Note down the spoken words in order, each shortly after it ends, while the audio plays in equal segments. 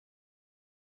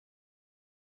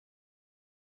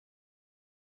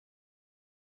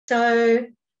So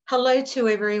hello to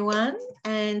everyone,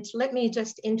 and let me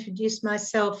just introduce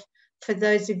myself for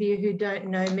those of you who don't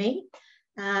know me.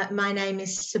 My name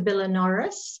is Sibylla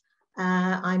Norris.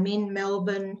 I'm in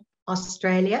Melbourne,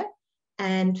 Australia,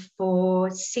 and for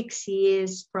 6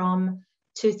 years from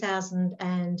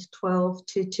 2012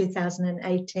 to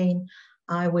 2018,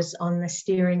 I was on the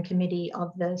steering committee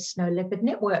of the Snow Leopard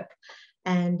Network,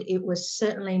 and it was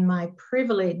certainly my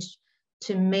privilege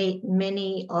to meet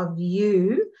many of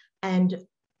you and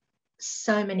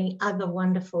so many other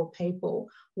wonderful people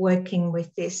working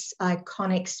with this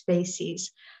iconic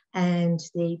species and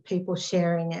the people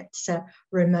sharing its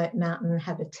remote mountain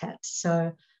habitats.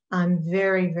 So I'm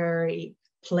very, very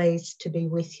pleased to be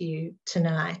with you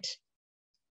tonight.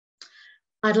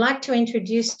 I'd like to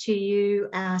introduce to you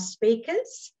our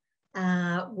speakers.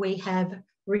 We have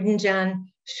Rinjan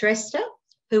Shrestha,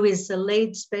 who is the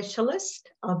lead specialist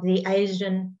of the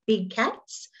Asian big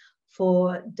cats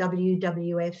for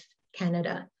WWF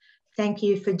Canada. Thank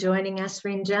you for joining us,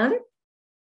 Rinjan.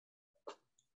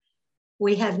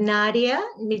 We have Nadia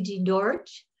Nijidorj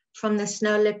from the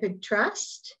Snow Leopard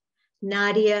Trust.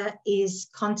 Nadia is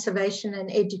Conservation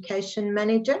and Education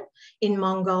Manager in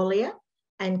Mongolia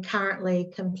and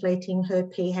currently completing her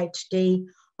PhD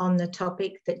on the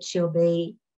topic that she'll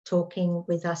be talking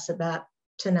with us about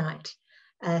tonight.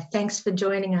 Thanks for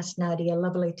joining us, Nadia.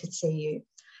 Lovely to see you.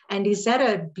 And is that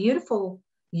a beautiful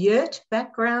yurt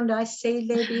background I see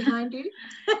there behind you?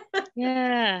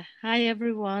 Yeah. Hi,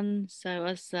 everyone. So it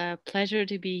was a pleasure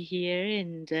to be here.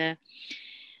 And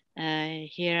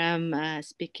here I'm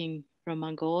speaking from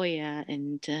Mongolia.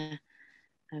 And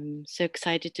I'm so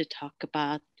excited to talk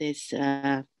about this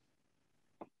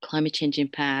climate change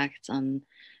impacts on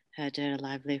herder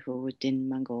livelihood in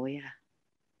Mongolia.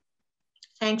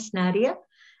 Thanks, Nadia.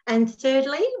 And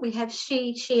thirdly, we have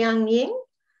Xiang Ying,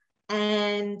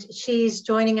 and she's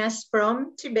joining us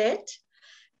from Tibet.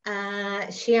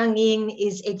 Xiang Ying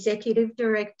is Executive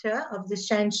Director of the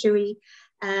Shanshui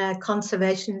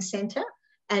Conservation Centre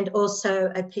and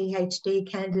also a PhD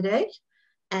candidate.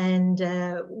 And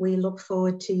we look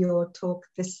forward to your talk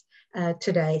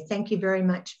today. Thank you very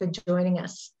much for joining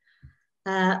us.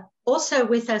 Also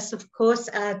with us, of course,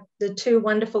 are the two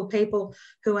wonderful people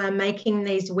who are making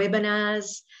these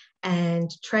webinars and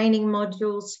training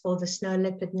modules for the Snow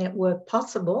Leopard Network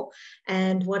possible.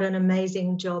 And what an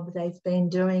amazing job they've been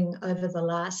doing over the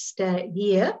last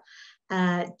year.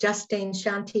 Justine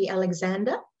Shanti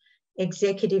Alexander,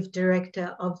 Executive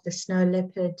Director of the Snow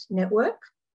Leopard Network.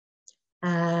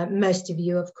 Most of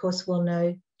you, of course, will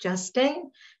know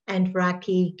Justine, and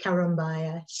Raki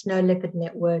Karumbaya, Snow Leopard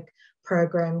Network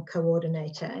Program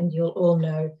Coordinator, and you'll all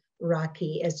know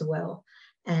Raki as well.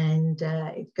 And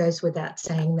it goes without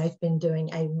saying they've been doing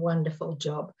a wonderful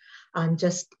job. I'm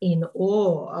just in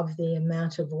awe of the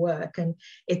amount of work, and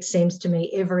it seems to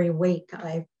me every week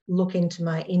I look into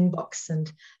my inbox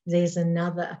and there's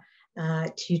another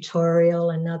tutorial,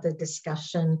 another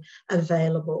discussion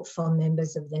available for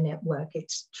members of the network.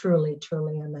 It's truly,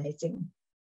 truly amazing.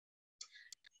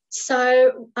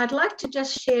 So I'd like to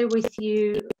just share with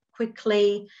you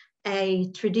quickly a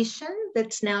tradition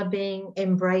that's now being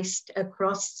embraced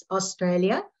across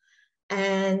Australia,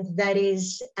 and that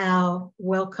is our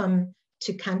welcome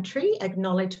to country,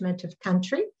 acknowledgement of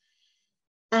country.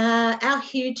 Our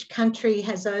huge country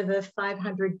has over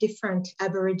 500 different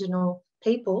Aboriginal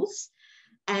peoples,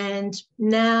 and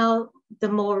now the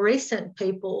more recent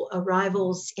people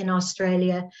arrivals in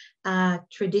Australia are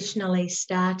traditionally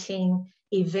starting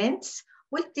events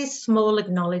with this small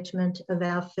acknowledgement of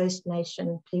our First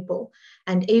Nation people.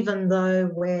 And even though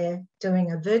we're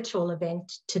doing a virtual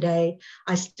event today,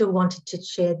 I still wanted to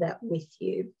share that with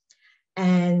you.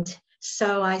 And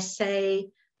so I say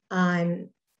I'm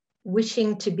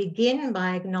wishing to begin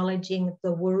by acknowledging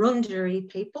the Wurundjeri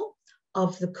people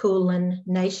of the Kulin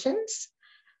Nations,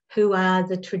 who are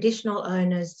the traditional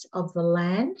owners of the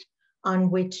land on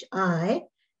which I,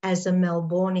 as a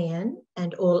Melbourneian,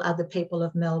 and all other people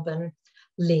of Melbourne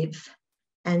live,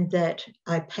 and that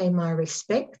I pay my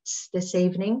respects this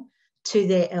evening to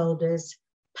their elders,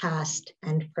 past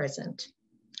and present.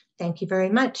 Thank you very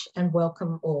much and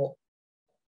welcome all.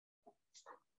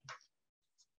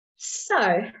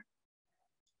 So,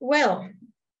 well,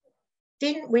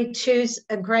 didn't we choose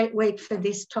a great week for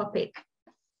this topic?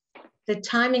 The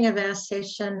timing of our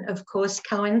session, of course,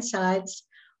 coincides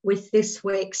with this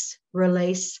week's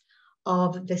release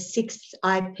of the 6th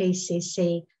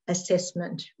IPCC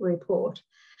assessment report.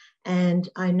 And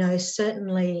I know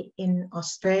certainly in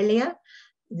Australia,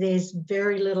 there's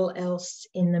very little else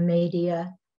in the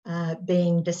media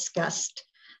being discussed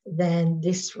than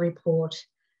this report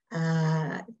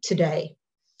today.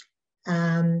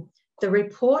 The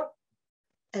report,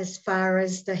 as far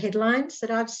as the headlines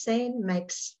that I've seen,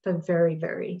 makes for very,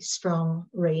 very strong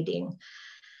reading.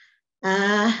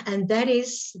 And that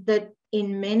is that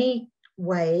in many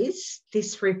ways,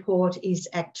 this report is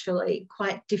actually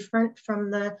quite different from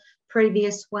the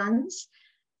previous ones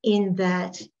in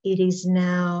that it is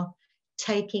now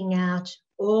taking out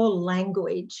all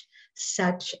language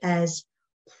such as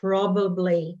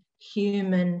probably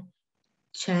human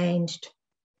changed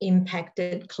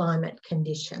impacted climate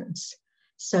conditions.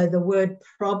 So the word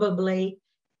probably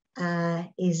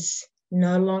is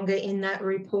no longer in that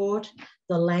report.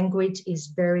 The language is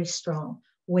very strong.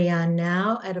 We are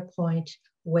now at a point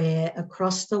where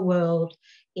across the world,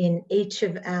 in each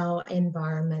of our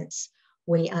environments,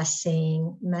 we are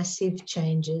seeing massive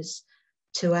changes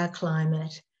to our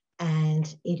climate, and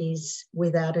it is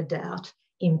without a doubt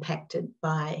impacted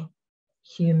by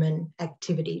human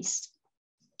activities.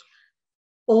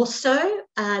 Also,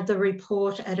 the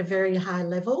report at a very high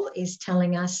level is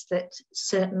telling us that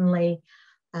certainly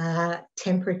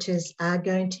temperatures are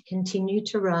going to continue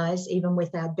to rise even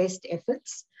with our best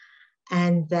efforts,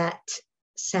 and that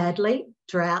sadly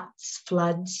droughts,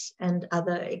 floods and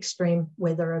other extreme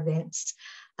weather events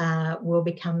will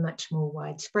become much more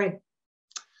widespread.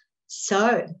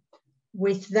 So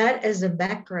with that as a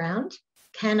background,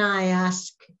 can I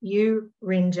ask you,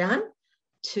 Rinjan,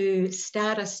 to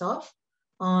start us off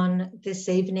on this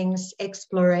evening's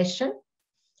exploration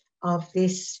of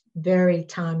this very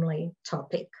timely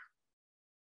topic?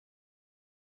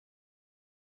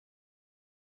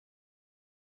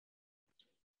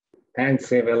 Thanks,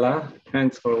 Sevilla.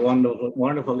 Thanks for a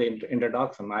wonderful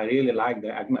introduction. I really like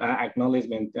the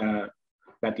acknowledgement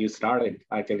that you started.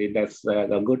 Actually, that's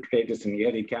a good tradition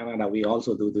here in Canada. We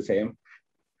also do the same.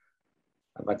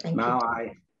 But Thank now you.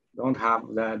 I don't have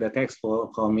the text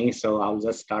for me, so I'll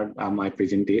just start my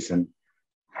presentation.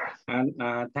 And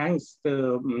thanks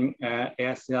to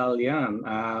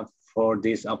SLN for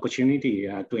this opportunity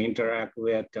to interact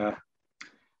with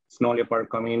snow leopard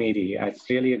community. It's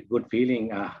really a good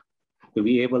feeling to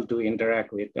be able to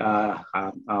interact with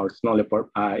our snow leopard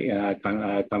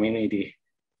community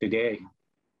today.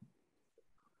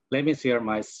 Let me share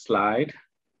my slide.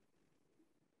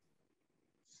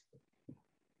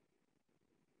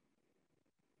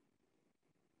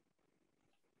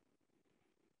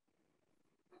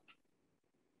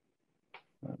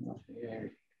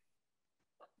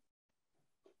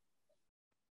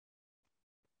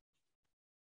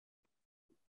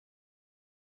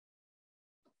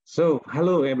 So,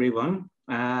 hello everyone.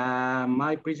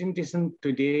 My presentation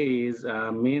today is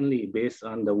mainly based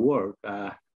on the work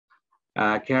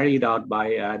carried out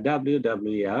by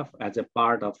WWF as a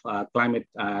part of climate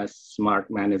smart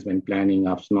management planning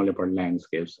of snow leopard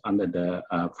landscapes under the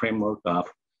framework of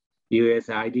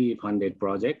USAID funded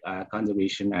project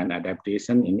conservation and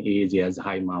adaptation in Asia's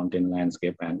high mountain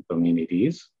landscape and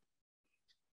communities.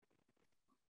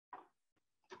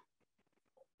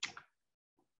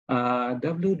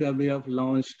 WWF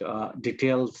launched a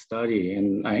detailed study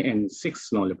in 6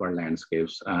 snow leopard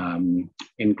landscapes,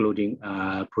 including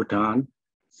Bhutan,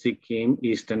 Sikkim,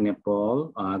 Eastern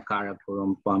Nepal,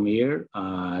 Karakoram Pamir,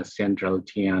 Central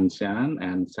Tian Shan,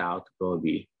 and South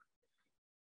Gobi.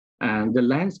 And the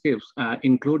landscapes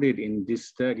included in this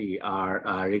study are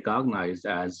recognized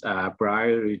as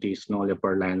priority snow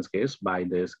leopard landscapes by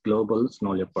this Global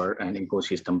Snow Leopard and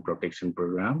Ecosystem Protection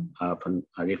Program, often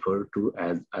referred to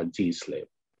as GSLEP.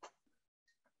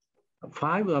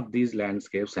 5 of these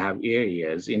landscapes have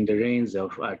areas in the range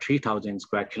of 3,000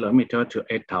 square kilometer to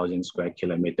 8,000 square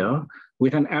kilometer,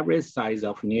 with an average size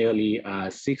of nearly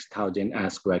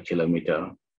 6,000 square kilometer.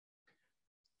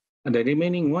 And the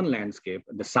remaining 1 landscape,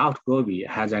 the South Gobi,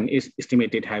 has an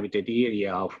estimated habitat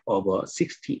area of over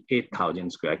 68,000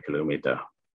 square kilometer.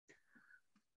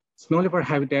 Snow leopard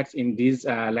habitats in these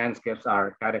landscapes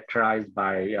are characterized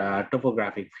by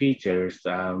topographic features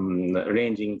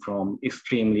ranging from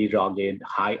extremely rugged,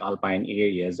 high alpine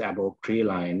areas above tree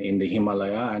line in the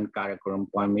Himalaya and Karakoram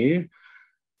Pamir,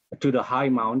 to the high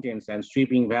mountains and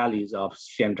sweeping valleys of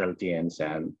Central Tian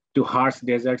Shan, to harsh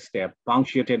desert steppe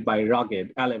punctuated by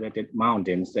rugged, elevated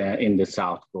mountains in the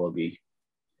South Gobi.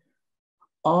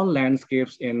 All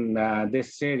landscapes in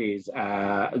this series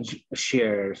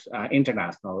shares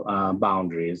international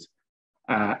boundaries.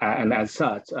 And as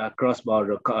such,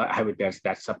 cross-border habitats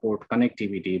that support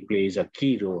connectivity plays a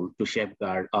key role to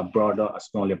safeguard a broader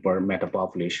snow leopard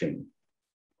metapopulation.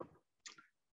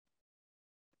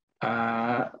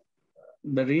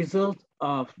 The results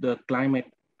of the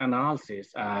climate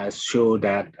analysis show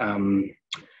that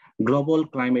Global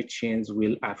climate change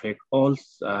will affect all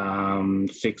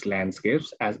 6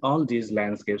 landscapes, as all these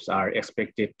landscapes are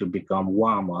expected to become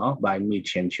warmer by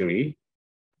mid-century,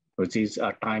 which is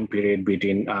a time period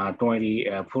between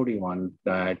 2041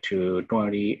 to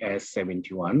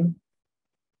 2071.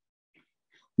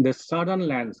 The southern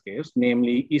landscapes,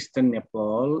 namely Eastern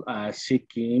Nepal,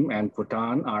 Sikkim, and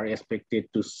Bhutan, are expected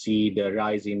to see the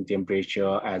rise in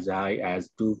temperature as high as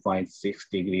 2.6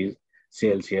 degrees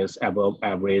Celsius above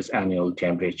average annual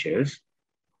temperatures.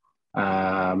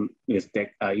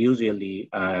 Usually,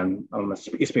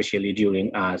 especially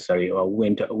during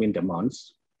winter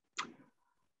months.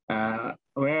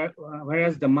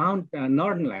 Whereas the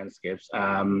northern landscapes,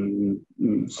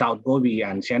 South Gobi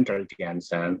and Central Tian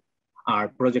Shan, are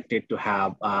projected to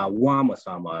have warmer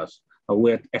summers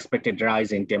with expected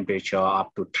rise in temperature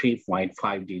up to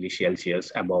 3.5 degrees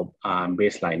Celsius above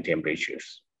baseline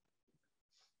temperatures.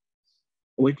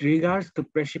 With regards to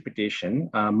precipitation,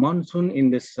 monsoon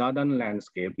in the southern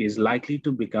landscape is likely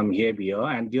to become heavier,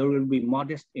 and there will be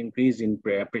modest increase in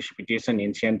precipitation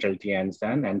in Central Tian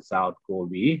Shan and South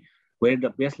Gobi, where the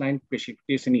baseline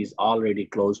precipitation is already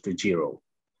close to zero.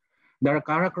 The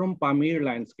Karakoram Pamir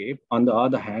landscape, on the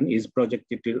other hand, is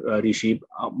projected to receive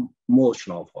more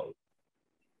snowfall.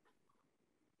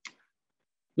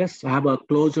 Let's have a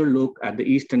closer look at the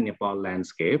Eastern Nepal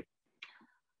landscape.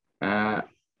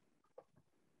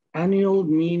 Annual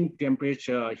mean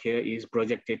temperature here is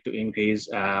projected to increase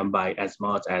by as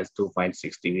much as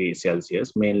 2.6 degrees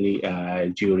Celsius, mainly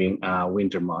during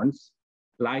winter months.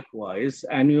 Likewise,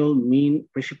 annual mean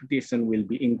precipitation will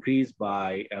be increased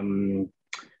by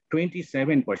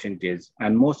 27%,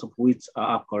 and most of which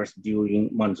occurs during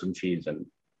monsoon season.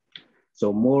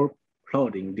 So more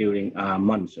flooding during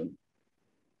monsoon.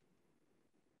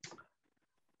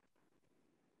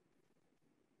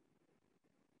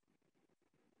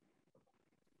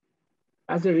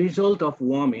 As a result of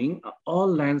warming, all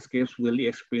landscapes will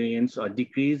experience a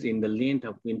decrease in the length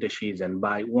of winter season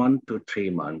by 1 to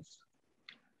 3 months.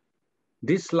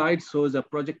 This slide shows a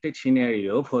projected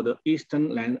scenario for the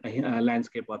eastern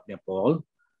landscape of Nepal.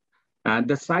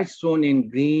 The sites shown in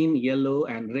green, yellow,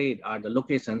 and red are the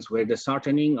locations where the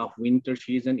shortening of winter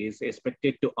season is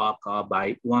expected to occur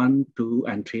by 1, 2,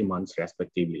 and 3 months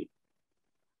respectively.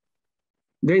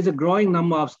 There is a growing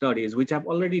number of studies which have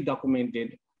already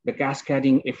documented the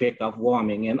cascading effect of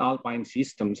warming in alpine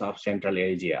systems of Central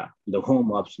Asia, the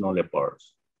home of snow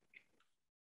leopards.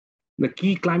 The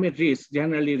key climate risks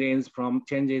generally range from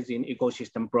changes in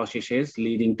ecosystem processes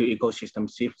leading to ecosystem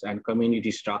shifts and community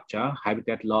structure,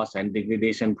 habitat loss and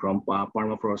degradation from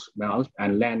permafrost melt,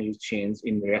 and land use change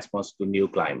in response to new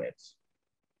climates.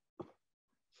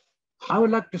 I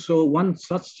would like to show one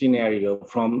such scenario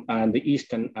from the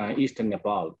eastern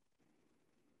Nepal.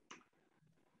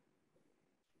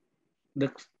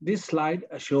 This slide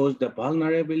shows the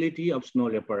vulnerability of snow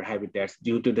leopard habitats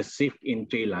due to the shift in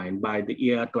tree line by the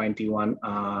year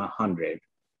 2100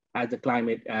 as the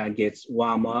climate gets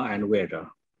warmer and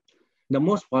wetter. The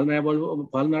most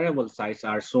vulnerable sites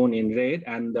are shown in red,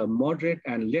 and the moderate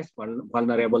and less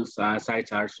vulnerable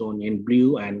sites are shown in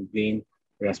blue and green,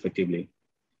 respectively.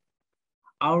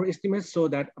 Our estimates show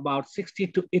that about 60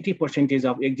 to 80%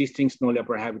 of existing snow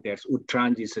leopard habitats would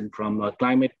transition from a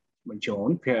climate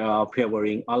zone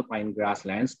favoring alpine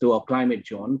grasslands to a climate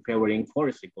zone favoring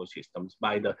forest ecosystems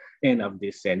by the end of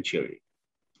this century.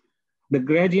 The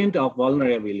gradient of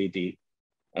vulnerability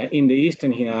in the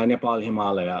eastern Nepal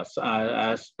Himalayas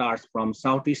starts from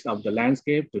southeast of the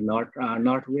landscape to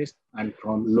northwest and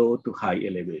from low to high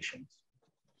elevations.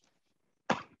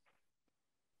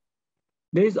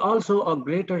 There is also a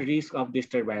greater risk of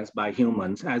disturbance by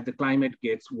humans as the climate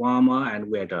gets warmer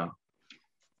and wetter.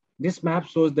 This map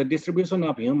shows the distribution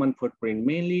of human footprint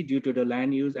mainly due to the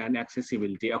land use and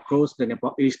accessibility across the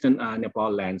eastern Nepal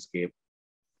landscape.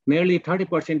 Nearly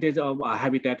 30% of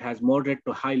habitat has moderate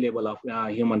to high level of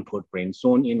human footprint,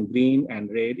 shown in green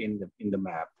and red in the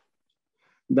map.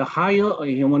 The higher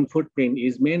human footprint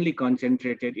is mainly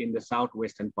concentrated in the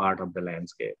southwestern part of the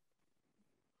landscape.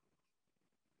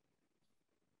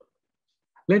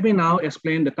 Let me now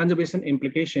explain the conservation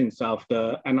implications of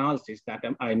the analysis that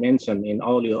I mentioned in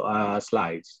all your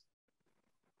slides.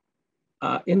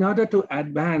 In order to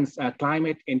advance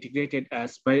climate integrated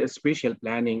spatial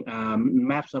planning,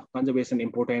 maps of conservation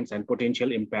importance and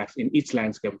potential impacts in each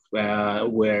landscape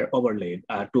were overlaid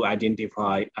to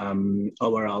identify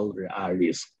overall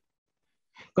risk.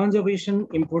 Conservation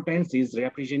importance is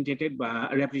represented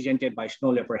by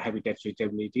snow leopard habitat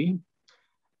suitability,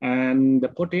 and the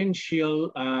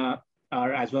potential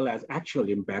are, as well as actual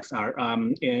impacts, are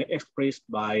expressed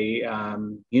by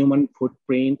human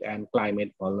footprint and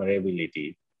climate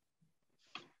vulnerability.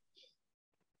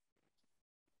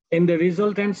 In the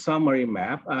resultant summary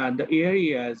map, the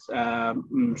areas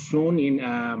shown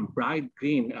in bright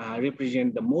green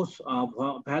represent the most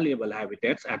valuable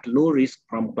habitats at low risk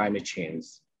from climate change.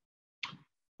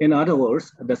 In other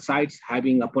words, the sites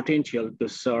having a potential to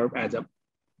serve as a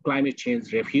climate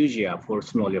change refugia for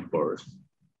snow leopards.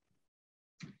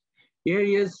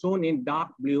 Areas shown in dark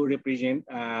blue represent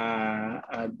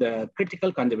the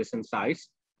critical conservation sites,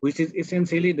 which is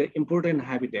essentially the important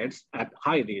habitats at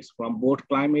high risk from both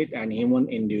climate and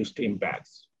human-induced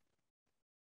impacts.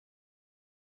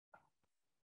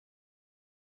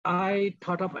 I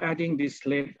thought of adding this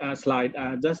slide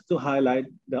just to highlight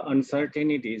the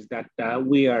uncertainties that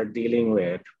we are dealing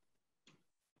with.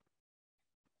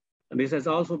 This has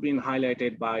also been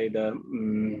highlighted by the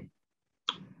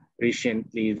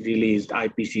recently released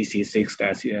IPCC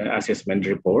 6th assessment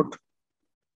report.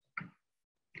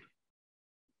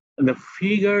 The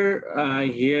figure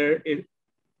here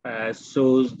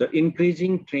shows the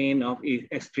increasing trend of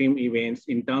extreme events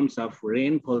in terms of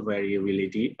rainfall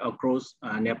variability across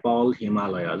Nepal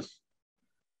Himalayas.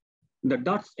 The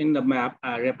dots in the map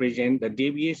represent the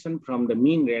deviation from the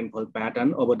mean rainfall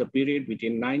pattern over the period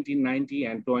between 1990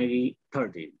 and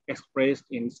 2030, expressed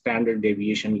in standard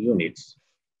deviation units.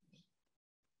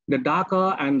 The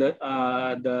darker and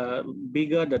the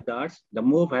bigger the dots, the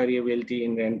more variability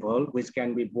in rainfall, which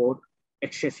can be both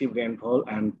excessive rainfall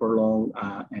and prolonged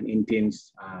and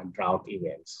intense drought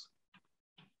events.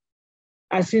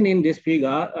 As seen in this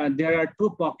figure, there are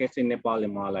two pockets in Nepal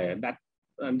Himalaya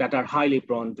that are highly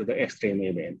prone to the extreme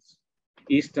events.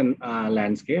 Eastern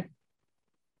landscape,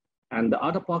 and the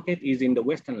other pocket is in the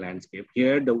western landscape.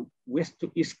 Here, the west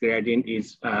to east gradient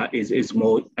is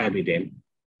more evident.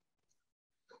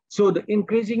 So the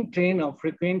increasing trend of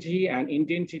frequency and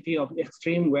intensity of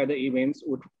extreme weather events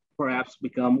would perhaps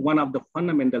become one of the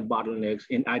fundamental bottlenecks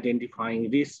in identifying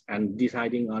risks and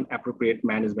deciding on appropriate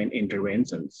management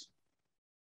interventions.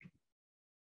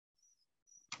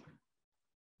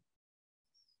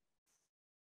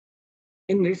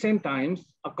 In recent times,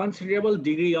 a considerable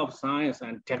degree of science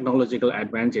and technological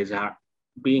advances are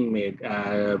being made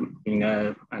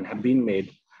and have been made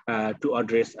to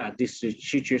address this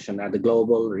situation at the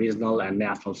global, regional, and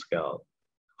national scale.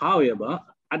 However,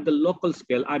 at the local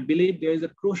scale, I believe there is a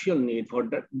crucial need for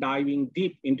diving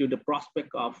deep into the prospect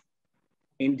of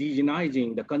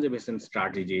indigenizing the conservation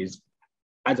strategies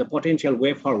as a potential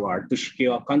way forward to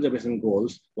secure conservation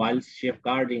goals while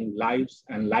safeguarding lives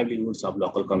and livelihoods of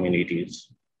local communities.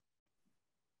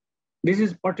 This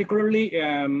is particularly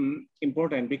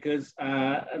important because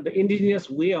the indigenous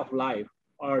way of life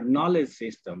or knowledge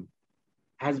system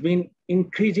has been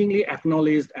increasingly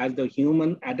acknowledged as the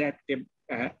human adaptive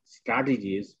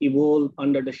strategies evolve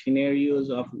under the scenarios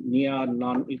of near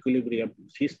non-equilibrium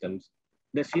systems.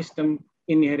 The system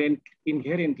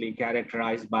inherently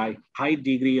characterized by high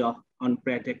degree of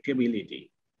unpredictability.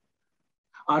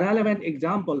 A relevant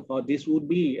example for this would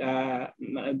be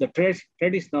the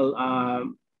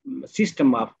traditional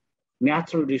system of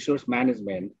natural resource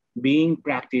management being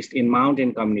practiced in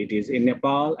mountain communities in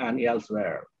Nepal and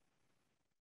elsewhere.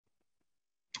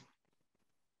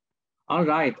 All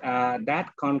right,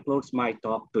 that concludes my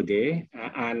talk today.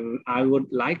 And I would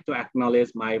like to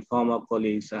acknowledge my former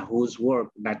colleagues whose work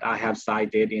that I have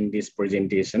cited in this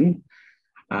presentation.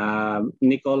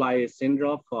 Nikolai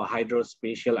Sindrov for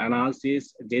hydrospatial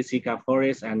analysis, Jessica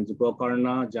Forrest and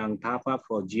Gokarna Jang Thapa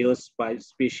for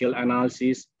geospatial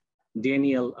analysis,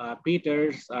 Daniel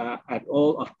Peters et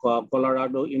al. Of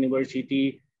Colorado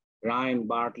University, Ryan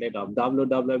Bartlett of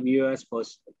WWS for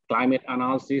climate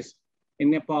analysis. In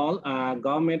Nepal,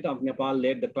 government of Nepal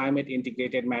led the climate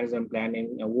integrated management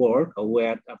planning work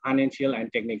with financial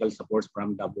and technical supports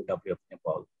from WWF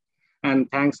Nepal. And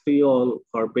thanks to you all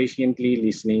for patiently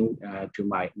listening to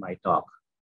my talk.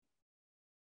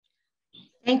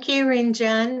 Thank you,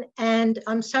 Rinjan. And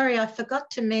I'm sorry, I forgot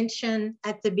to mention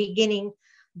at the beginning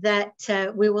that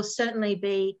we will certainly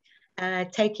be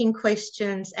taking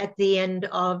questions at the end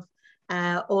of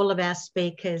all of our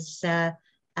speakers'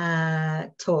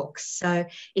 talks. So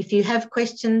if you have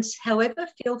questions, however,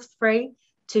 feel free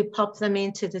to pop them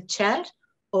into the chat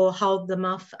or hold them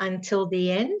off until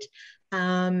the end.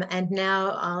 And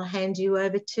now I'll hand you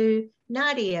over to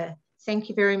Nadia. Thank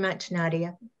you very much,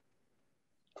 Nadia.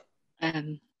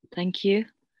 Thank you.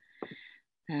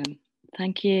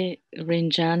 Thank you,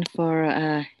 Rinjan, for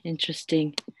an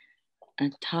interesting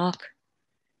talk.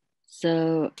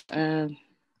 So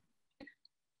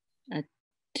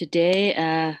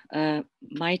Today,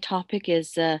 my topic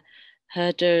is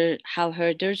how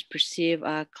herders perceive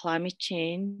climate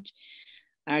change,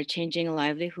 are changing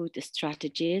livelihood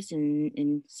strategies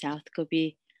in South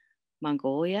Gobi,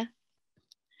 Mongolia.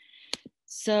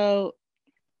 So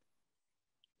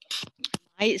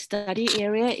my study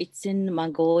area, it's in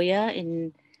Mongolia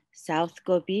in South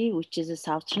Gobi, which is the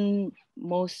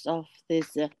southernmost of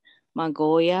this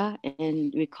Mongolia,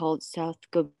 and we call it South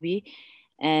Gobi.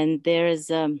 And there's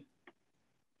some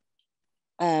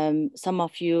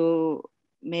of you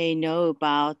may know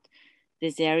about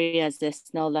this area as the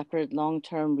snow leopard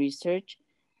long-term research.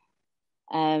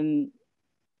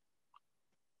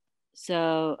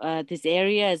 So this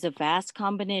area is a vast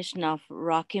combination of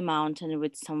rocky mountain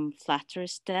with some flatter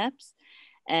steppes.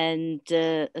 And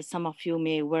some of you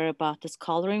may aware about this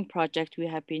coloring project we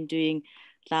have been doing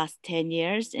last 10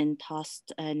 years in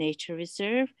Tost Nature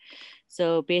Reserve.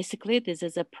 So basically this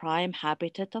is a prime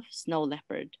habitat of snow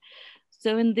leopard.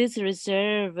 So in this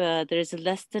reserve, there is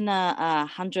less than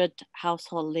 100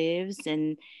 household lives,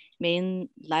 and main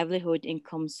livelihood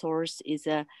income source is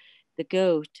the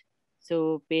goat.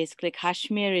 So basically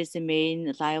Kashmir is the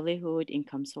main livelihood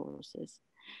income sources.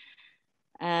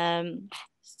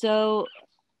 So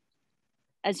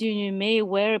as you may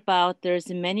aware about, there's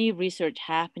many research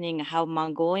happening how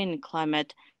Mongolian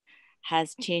climate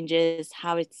has changes,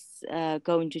 how it's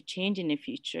going to change in the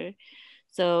future.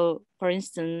 So for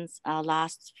instance,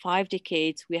 last 5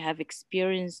 decades, we have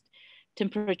experienced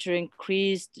temperature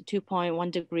increased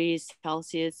 2.1 degrees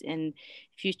Celsius, and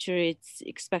future it's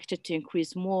expected to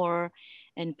increase more,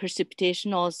 and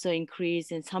precipitation also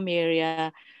increase in some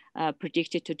area,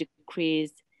 predicted to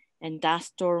decrease, and dust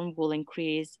storm will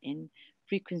increase in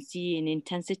frequency and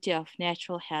intensity of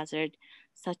natural hazard,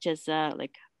 such as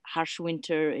like harsh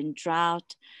winter and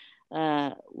drought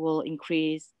will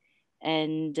increase.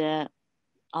 And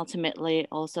ultimately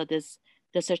also this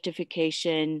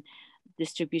desertification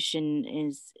distribution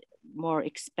is more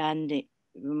expanding.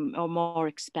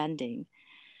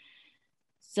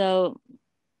 So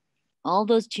all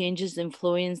those changes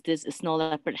influence this snow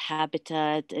leopard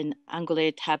habitat and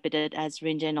ungulate habitat, as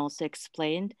Rinjan also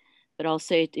explained, but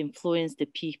also it influenced the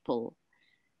people.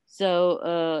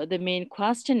 So the main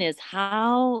question is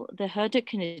how the herder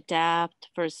can adapt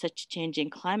for such changing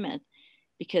climate,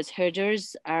 because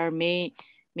herders are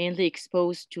mainly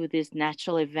exposed to this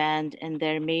natural event, and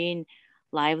their main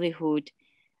livelihood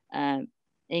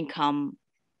income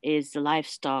is the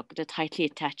livestock that tightly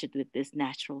attached with these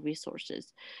natural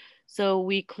resources. So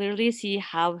we clearly see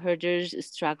how herders are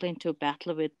struggling to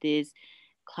battle with these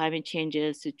climate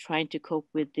changes, to trying to cope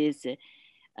with this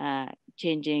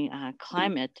changing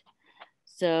climate.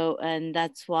 So, and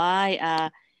that's why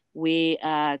we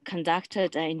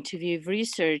conducted an interview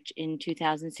research in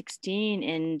 2016,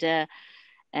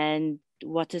 and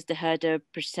what is the herder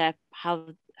how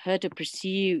herder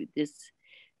perceive this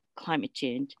climate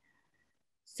change.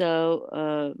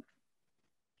 So,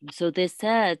 so they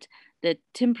said that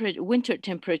winter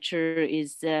temperature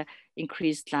is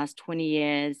increased last 20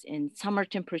 years, and summer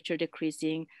temperature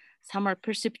decreasing, summer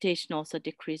precipitation also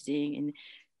decreasing, and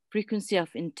frequency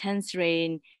of intense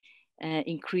rain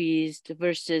increased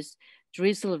versus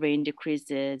drizzle rain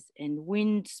decreases, and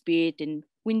wind speed and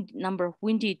number of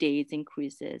windy days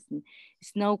increases, and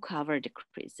snow cover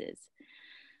decreases.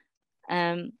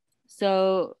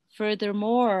 So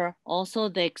furthermore, also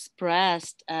they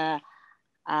expressed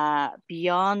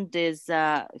beyond these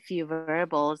few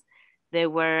variables, they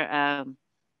were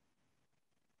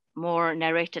more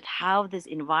narrated how this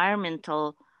environment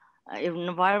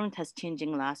has changed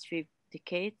in the last few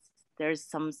decades. There's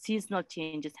some seasonal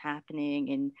changes happening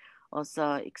and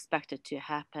also expected to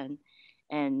happen.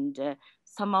 And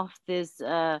some of these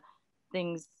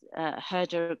things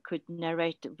herder could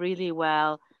narrate really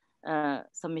well.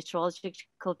 Some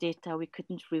meteorological data we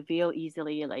couldn't reveal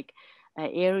easily, like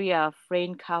area of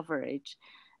rain coverage.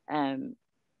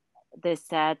 They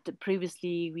said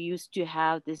previously we used to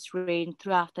have this rain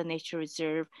throughout the nature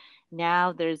reserve.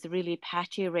 Now there's really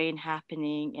patchy rain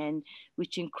happening, and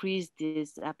which increased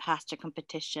these pasture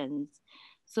competitions.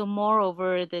 So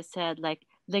moreover, they said like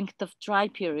length of dry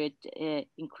period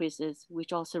increases,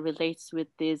 which also relates with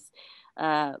this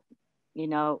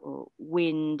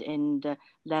wind and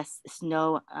less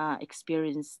snow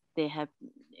experience they have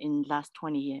in last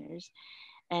 20 years.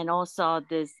 And also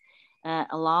this,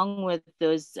 along with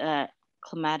those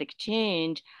climatic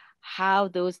change, how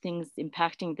those things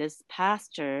impacting this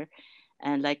pasture,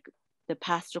 and like the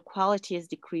pasture quality is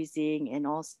decreasing, and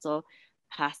also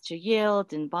pasture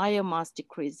yield and biomass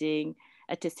decreasing.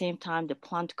 At the same time, the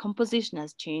plant composition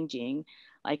is changing,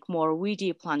 like more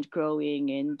weedy plant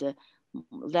growing and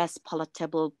less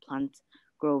palatable plants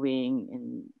growing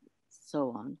and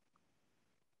so on.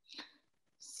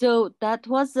 So that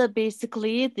was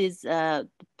basically this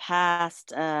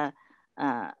past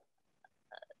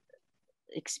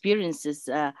experiences,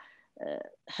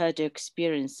 herder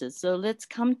experiences. So let's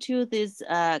come to this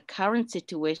current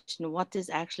situation, what is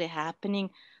actually happening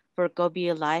for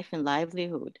Gobi life and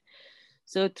livelihood.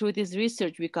 So through this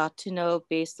research, we got to know,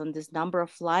 based on this number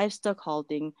of livestock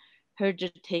holding, herder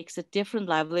takes a different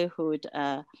livelihood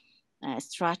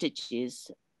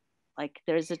strategies. Like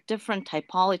there's a different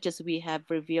typologies we have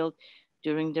revealed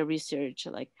during the research.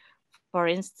 Like for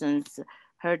instance,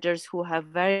 herders who have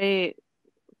very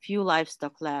few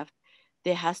livestock left,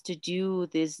 they has to do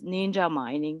this ninja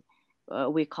mining,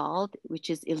 we called, which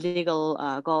is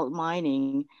illegal gold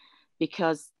mining,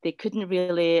 because they couldn't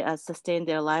really sustain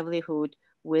their livelihood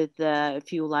with the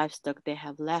few livestock they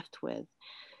have left with.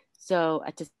 So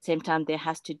at the same time, they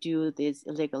has to do this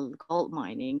illegal gold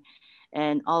mining.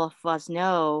 And all of us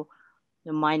know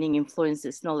the mining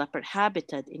influences snow leopard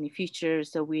habitat in the future.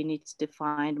 So we need to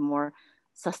find more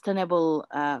sustainable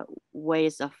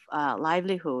ways of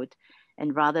livelihood,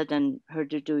 and rather than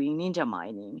herder doing ninja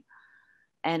mining.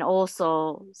 And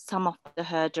also some of the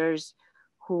herders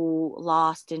who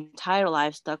lost entire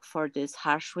livestock for this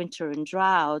harsh winter and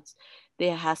droughts, they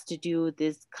has to do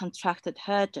this contracted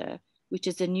herder, which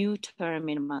is a new term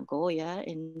in Mongolia.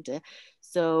 And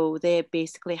so they're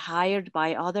basically hired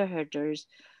by other herders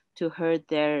to herd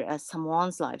their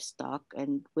someone's livestock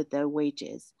and with their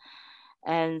wages.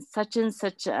 And such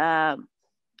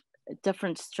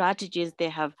different strategies they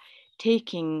have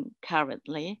taken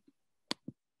currently.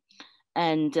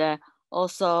 And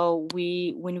also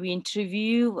when we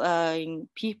interview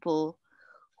people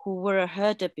who were a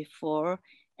herder before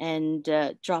and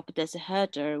dropped as a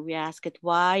herder, we ask it,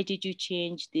 why did you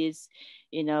change these,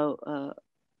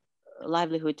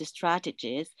 livelihood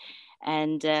strategies?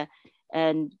 And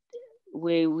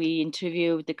we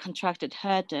interviewed the contracted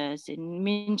herders and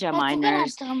ninja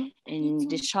miners and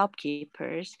the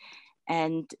shopkeepers.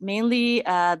 And mainly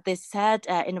they said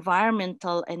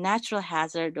environmental and natural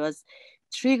hazard was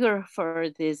trigger for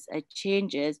these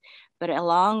changes, but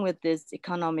along with these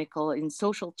economical and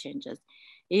social changes,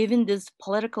 even these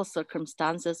political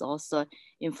circumstances also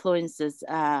influences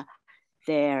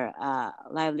their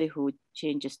livelihood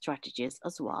changes strategies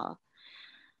as well.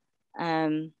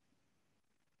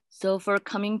 So for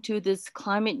coming to this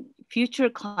future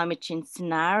climate change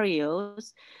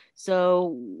scenarios,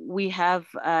 so we have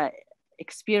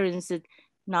experienced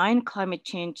 9 climate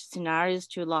change scenarios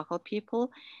to local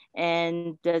people.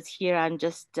 And here I'm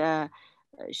just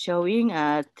showing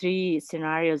 3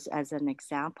 scenarios as an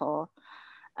example.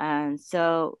 And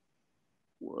so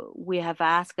we have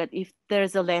asked that if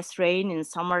there's a less rain in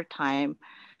summertime,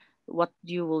 what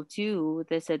you will do?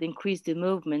 They said increase the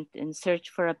movement and search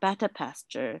for a better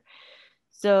pasture.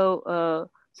 So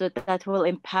so that will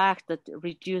impact, that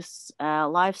reduce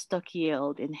livestock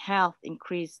yield and health,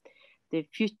 increase the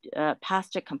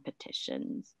pasture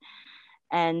competitions.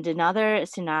 And another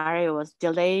scenario was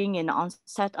delaying an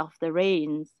onset of the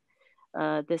rains.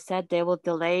 They said they will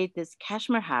delay this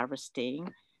cashmere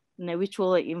harvesting, which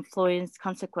will influence,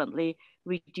 consequently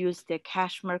reduce the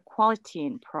cashmere quality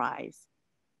and price.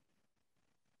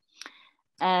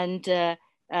 And the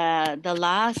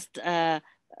last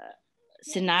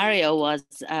scenario was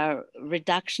a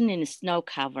reduction in snow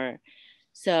cover.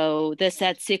 So they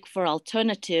said seek for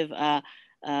alternative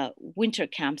winter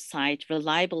campsite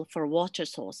reliable for water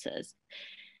sources,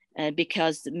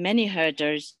 because many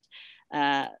herders,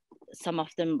 some of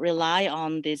them rely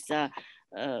on this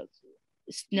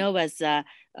snow as a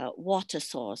water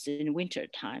source in winter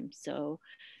time. So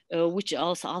which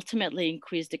also ultimately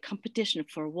increased the competition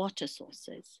for water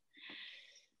sources.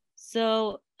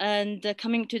 So, and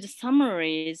coming to the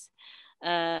summaries,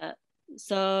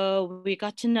 so we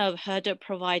got to know herder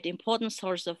provide important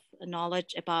source of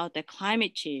knowledge about the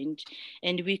climate change,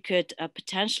 and we could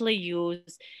potentially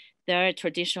use their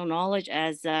traditional knowledge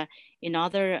as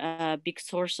another big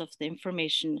source of the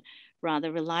information,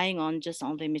 rather relying on just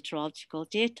only meteorological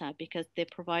data, because they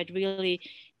provide really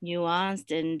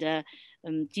nuanced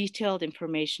and detailed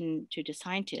information to the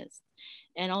scientists.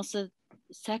 And also,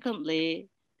 secondly,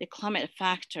 the climate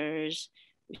factors,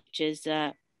 which is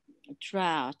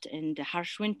drought and the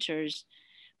harsh winters,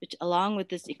 which along with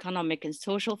this economic and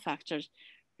social factors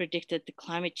predicted the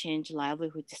climate change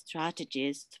livelihood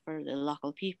strategies for the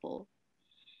local people.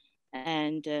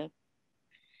 And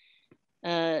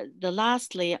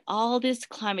lastly, all these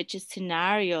climate change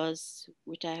scenarios,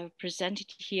 which I have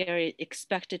presented here, are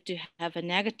expected to have a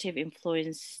negative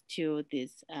influence to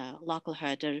this local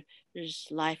herders'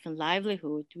 life and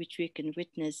livelihood, which we can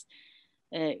witness,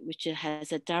 which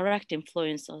has a direct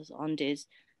influence on these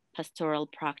pastoral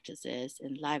practices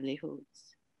and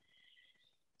livelihoods.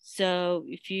 So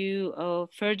if you are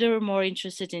furthermore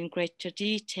interested in greater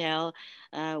detail,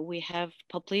 we have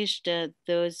published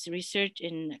those research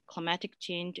in Climatic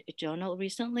Change Journal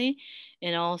recently,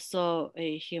 and also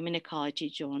a Human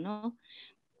Ecology Journal.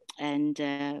 And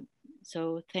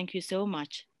so thank you so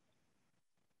much.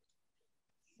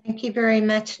 Thank you very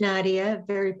much, Nadia.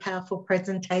 Very powerful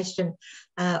presentation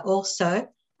also.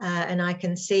 And I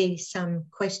can see some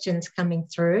questions coming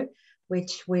through,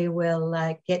 which we will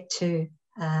get to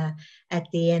at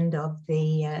the end of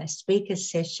the speaker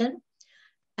session.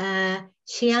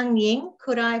 Xiang Ying,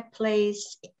 could I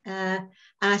please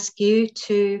ask you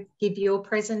to give your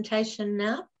presentation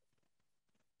now?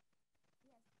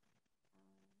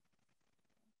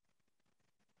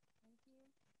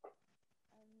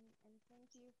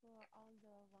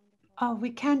 Oh,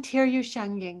 we can't hear you,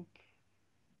 Xiang Ying.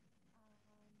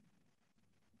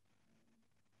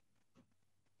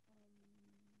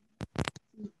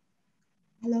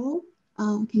 Hello,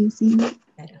 can you see me?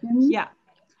 Hear me? Yeah.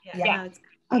 Yeah.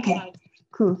 Okay,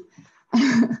 cool.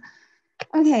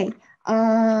 Okay,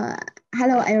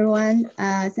 hello everyone.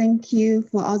 Thank you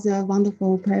for all the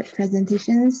wonderful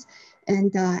presentations.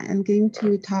 And I'm going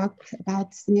to talk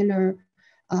about similar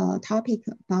topic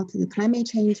about the climate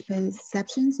change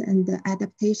perceptions and the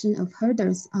adaptation of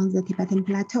herders on the Tibetan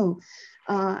Plateau.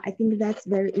 I think that's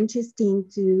very interesting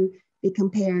to be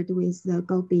compared with the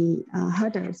Gobi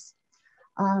herders.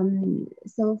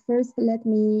 So first, let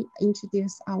me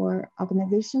introduce our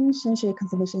organization, Shenxue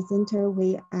Conservation Center.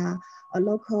 We are a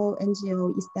local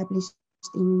NGO established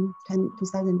in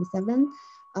 2007,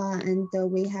 and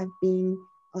we have been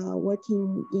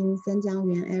working in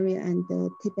Zhenjiang area and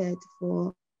Tibet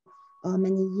for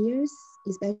many years,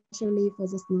 especially for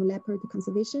the snow leopard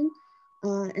conservation.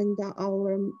 And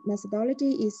our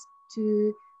methodology is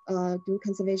to do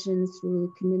conservation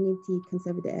through community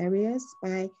conserved areas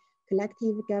by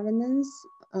collective governance,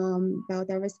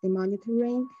 biodiversity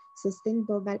monitoring,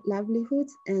 sustainable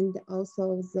livelihoods, and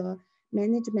also the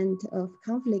management of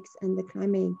conflicts and the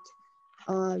climate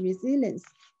resilience.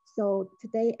 So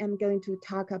today I'm going to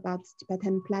talk about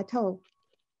Tibetan Plateau.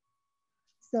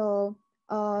 So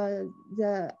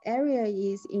the area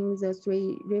is in the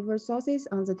 3 river sources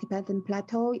on the Tibetan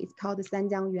Plateau. It's called the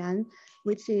Sanjiangyuan,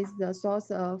 which is the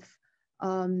source of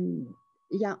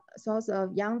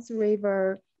Yangtze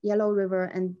River, Yellow River,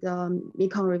 and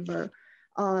Mekong River.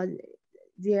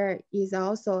 There is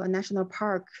also a national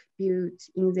park built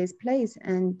in this place,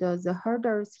 and the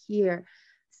herders here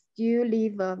still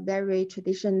live a very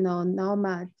traditional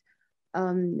nomad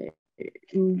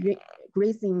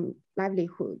grazing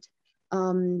livelihood,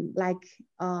 like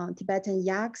Tibetan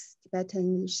yaks,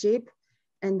 Tibetan sheep,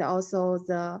 and also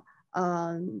the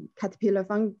caterpillar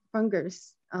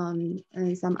fungus and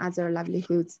some other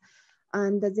livelihoods.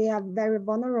 And they are very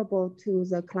vulnerable to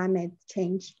the climate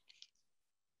change.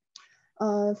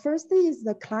 First is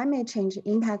the climate change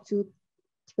impact to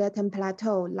Tibetan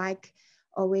Plateau. Like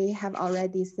we have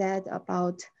already said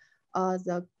about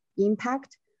the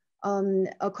impact.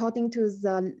 According to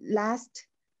the last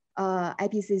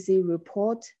IPCC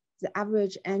report, the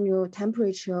average annual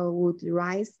temperature would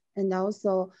rise, and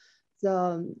also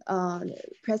the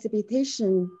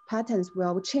precipitation patterns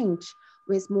will change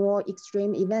with more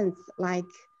extreme events like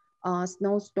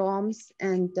snowstorms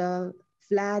and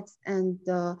floods and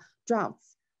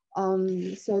droughts.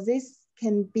 So this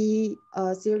can be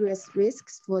serious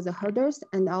risks for the herders,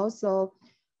 and also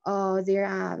there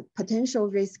are potential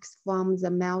risks from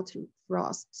the melt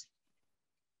frost.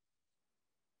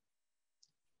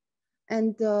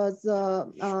 And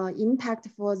the impact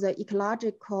for the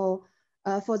ecological,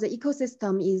 for the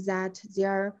ecosystem is that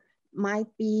there might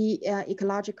be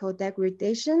ecological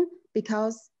degradation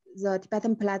because the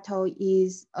Tibetan Plateau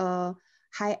is a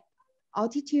high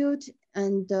altitude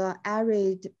and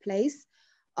arid place.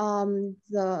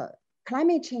 The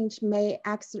climate change may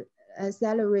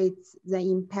accelerate the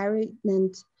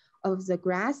impairment of the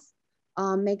grass,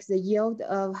 makes the yield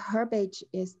of herbage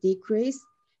is decreased,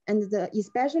 and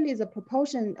especially the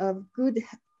proportion of good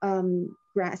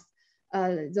grass,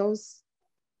 those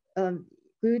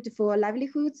good for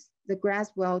livelihoods, the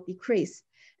grass will decrease.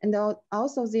 And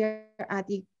also there are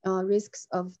the risks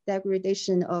of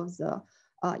degradation of the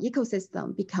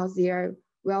ecosystem because there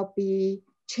will be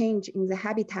change in the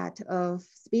habitat of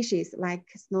species like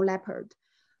snow leopard.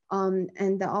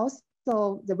 And also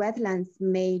also the wetlands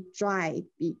may dry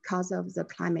because of the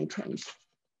climate change.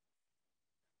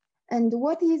 And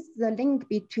what is the link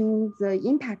between the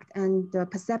impact and the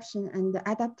perception and the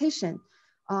adaptation?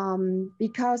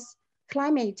 Because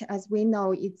climate, as we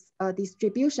know, it's a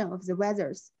distribution of the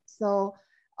weathers. So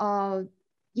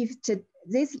if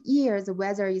this year the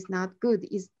weather is not good,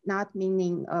 is not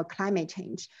meaning climate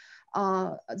change.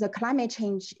 The climate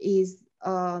change is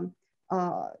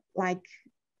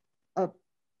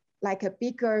like a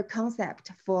bigger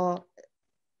concept for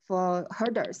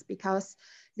herders, because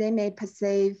they may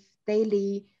perceive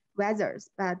daily weathers,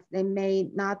 but they may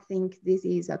not think this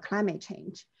is a climate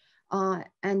change.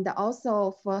 And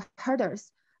also for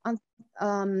herders, on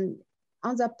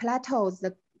the plateaus,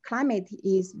 the climate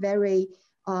is very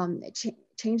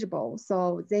changeable.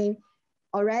 So they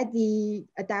already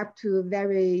adapt to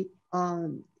very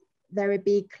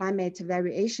big climate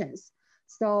variations.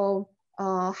 So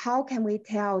how can we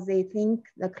tell they think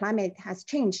the climate has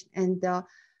changed, and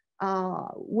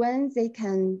when they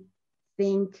can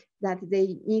think that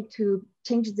they need to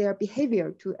change their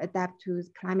behavior to adapt to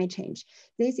climate change?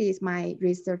 This is my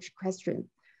research question.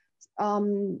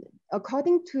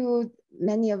 According to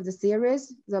many of the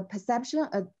theories, the perception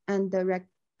and the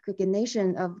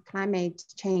recognition of climate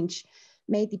change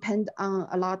may depend on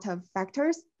a lot of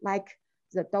factors, like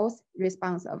the dose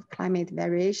response of climate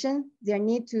variation. There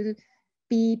need to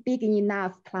be big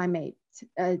enough climate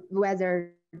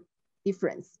weather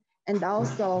difference. And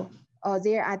also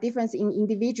there are differences in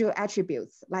individual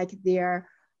attributes, like their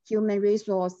human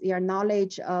resource, their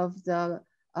knowledge of the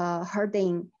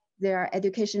herding, their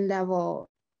education level,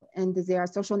 and their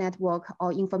social network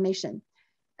or information.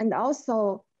 And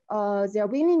also their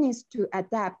willingness to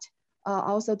adapt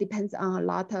also depends on a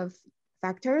lot of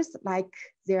factors, like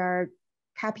their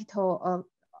capital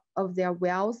of their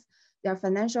wealth, their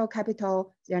financial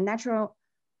capital, their natural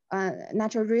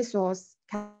resource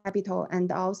capital,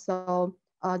 and also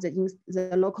the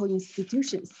local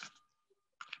institutions.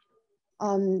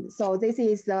 So this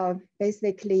is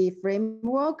basically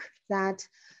framework that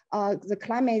the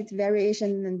climate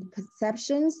variation and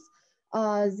perceptions,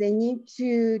 they need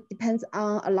to depend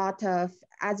on a lot of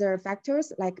other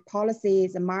factors like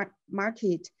policies, the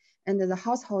market, and the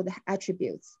household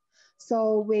attributes.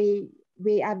 So we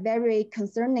are very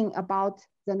concerning about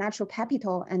the natural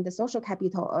capital and the social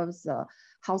capital of the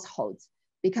households,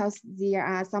 because there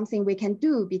are something we can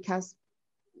do, because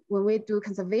when we do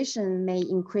conservation may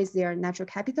increase their natural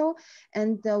capital,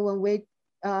 and when we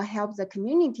help the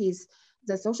communities,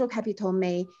 the social capital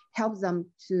may help them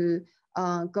to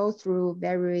go through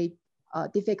very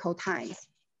difficult times.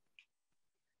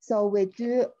 So we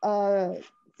do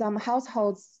some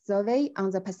household survey on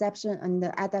the perception and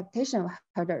the adaptation of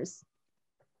herders.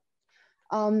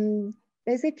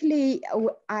 Basically,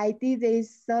 I did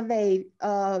this survey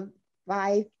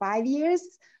by 5 years,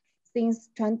 since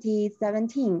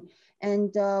 2017.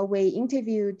 And we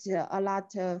interviewed a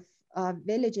lot of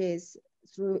villages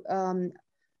through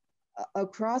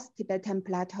across Tibetan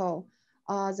Plateau.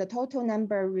 The total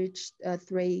number reached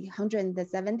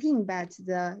 317, but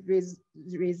the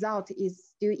result is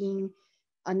still in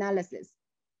analysis.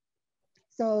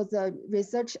 So the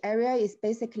research area is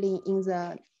basically in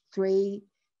the 3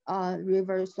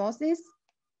 river sources.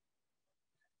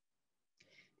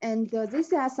 And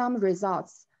these are some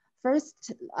results.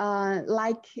 First,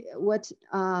 like what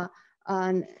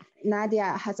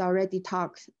Nadia has already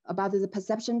talked about, the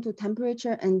perception to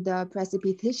temperature and the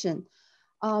precipitation.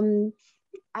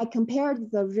 I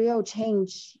compared the real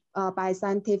change by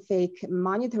scientific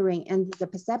monitoring and the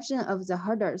perception of the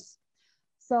herders.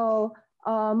 So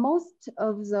most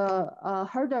of the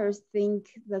herders think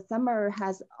the summer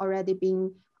has already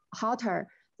been hotter.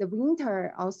 The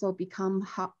winter also become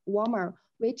warmer,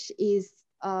 which is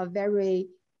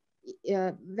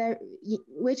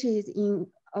which is in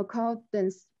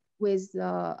accordance with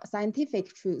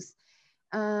scientific truth.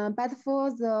 But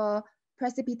for the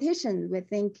precipitation, we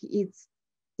think it's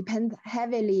depends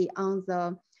heavily on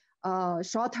the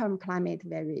short-term climate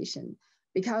variation,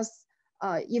 because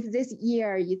if this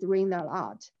year it rained a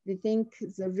lot, we think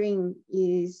the rain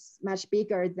is much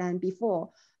bigger than before.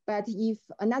 But if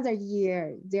another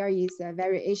year there is a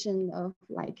variation of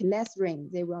like less rain,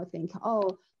 they will think,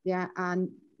 oh, there are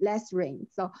less rain.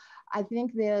 So I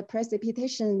think the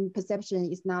precipitation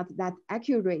perception is not that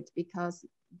accurate, because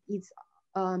it's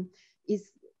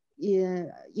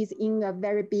in a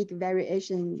very big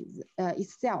variation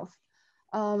itself.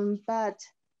 But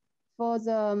for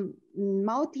the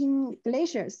melting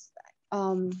glaciers,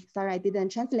 sorry, I didn't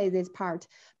translate this part,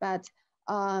 but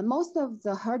most of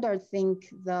the herders think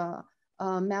the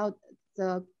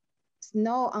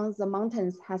snow on the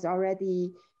mountains has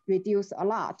already reduced a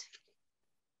lot.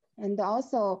 And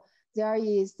also there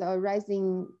is a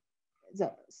rising the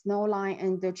snow line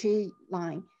and the tree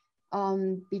line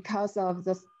because of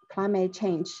the climate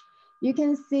change. You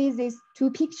can see these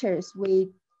two pictures with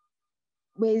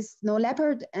snow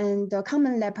leopard and the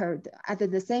common leopard at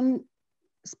the same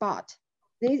spot.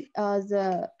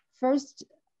 The first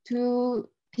two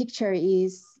picture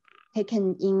is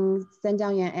taken in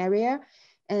Sanjiangyuan area,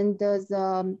 and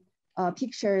the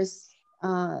pictures,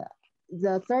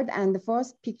 the third and the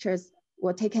fourth pictures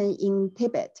were taken in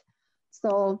Tibet.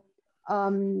 So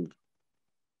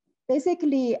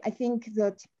basically, I think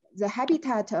that the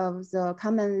habitat of the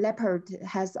common leopard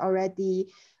has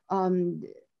already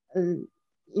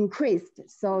increased.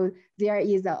 So there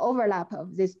is an overlap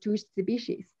of these two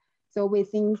species. So we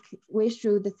think we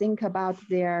should think about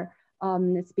their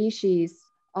species,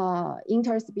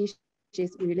 interspecies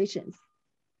relations.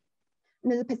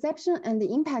 And the perception and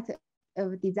the impact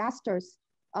of disasters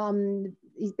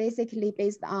is basically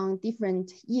based on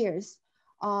different years.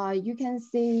 You can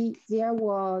see there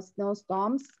were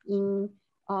snowstorms in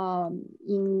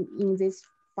these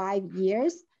 5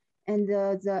 years, and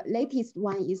the latest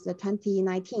one is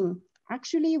 2019.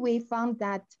 Actually, we found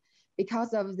that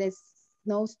because of this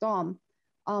snowstorm,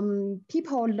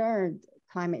 people learned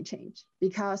climate change,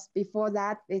 because before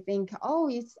that they think, oh,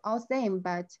 it's all same,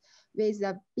 but with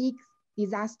a big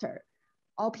disaster,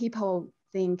 all people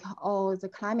think, oh, the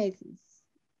climate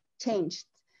changed.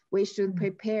 We should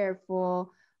prepare for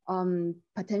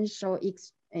potential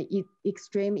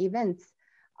extreme events.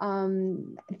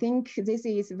 I think this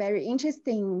is very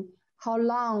interesting. How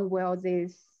long will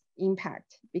this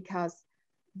impact? Because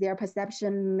their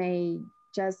perception may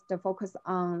just focus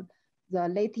on the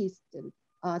latest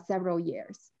several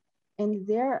years. And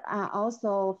there are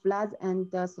also floods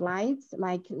and slides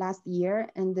like last year,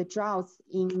 and the droughts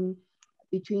in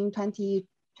between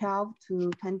 2012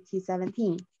 to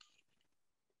 2017.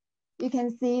 You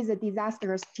can see the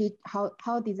disasters,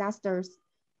 how disasters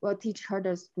will teach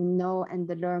herders to know and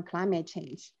learn climate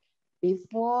change.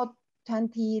 Before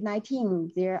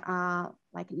 2019, there are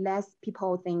like less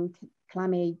people think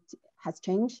climate has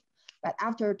changed, but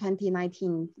after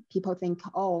 2019, people think,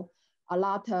 oh, a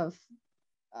lot of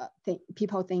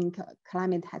people think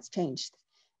climate has changed.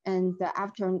 And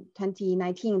after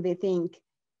 2019, they think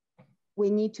we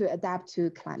need to adapt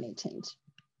to climate change.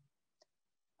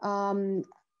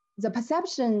 The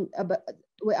perception,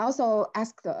 we also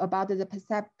asked about the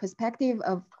perspective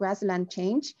of grassland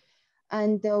change.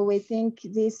 And we think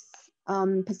these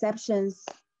perceptions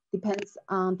depends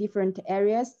on different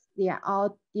areas. They are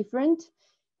all different.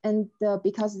 And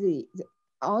because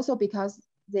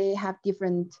they have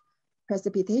different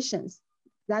precipitations,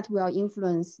 that will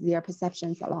influence their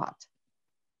perceptions a lot.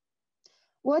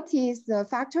 What is the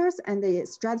factors and the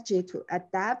strategy to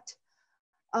adapt?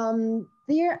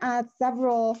 There are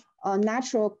several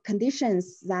natural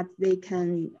conditions that they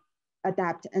can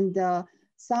adapt, and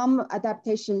some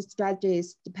adaptation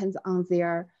strategies depends on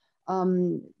their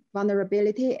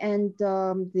vulnerability and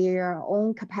their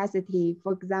own capacity.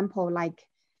 For example, like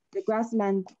the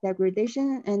grassland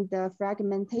degradation and the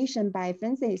fragmentation by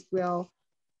fences will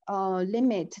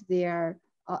limit their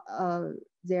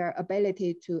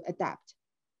ability to adapt.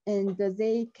 And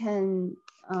they can,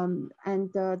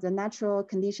 and the natural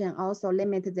condition also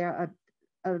limit their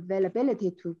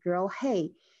availability to grow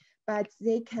hay, but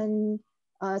they can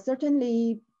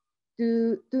certainly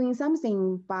doing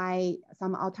something by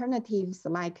some alternatives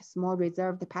like small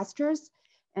reserved pastures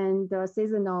and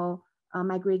seasonal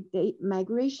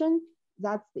migration.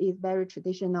 That is very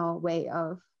traditional way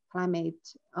of climate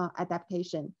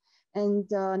adaptation. And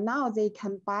now they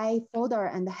can buy fodder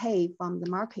and hay from the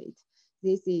market.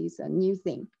 This is a new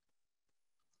thing.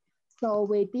 So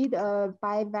we did a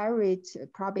bivariate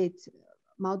probit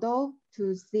model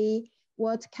to see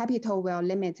what capital will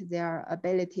limit their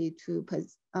ability to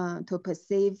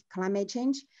perceive climate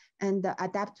change and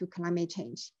adapt to climate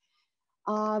change.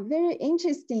 Very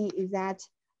interesting is that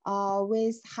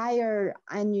with higher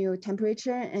annual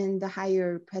temperature and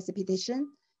higher precipitation,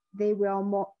 they will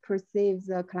more perceive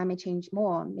the climate change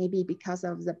more, maybe because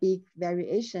of the big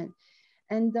variation.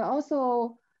 And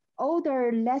also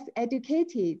older, less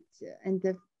educated, and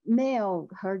the male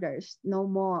herders know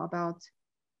more about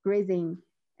grazing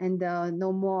and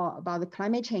know more about the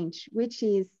climate change, which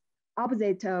is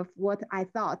opposite of what I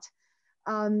thought.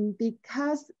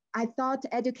 Because I thought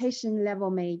education level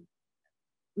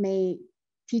may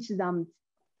teach them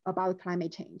about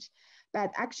climate change.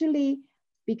 But actually,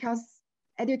 because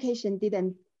education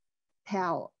didn't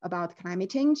tell about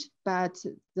climate change, but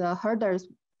the herders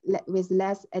with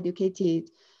less educated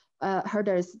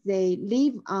herders, they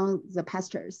live on the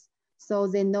pastures. So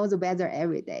they know the weather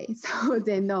every day. So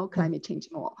they know climate change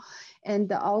more.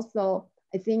 And also,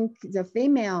 I think the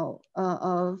female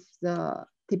of the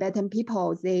Tibetan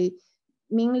people, they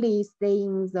mainly stay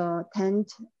in the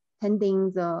tent,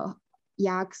 tending the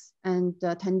yaks and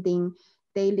tending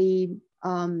daily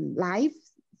life.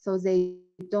 So they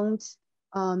don't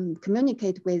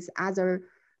communicate with other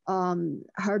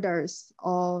herders,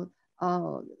 or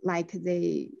like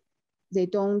they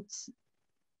don't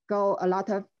go a lot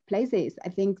of places. I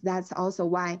think that's also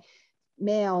why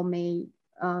male may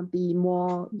be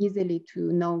more easily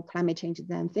to know climate change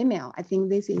than female. I think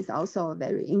this is also a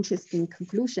very interesting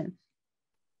conclusion.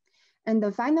 And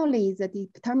finally, the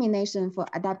determination for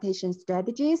adaptation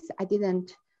strategies. I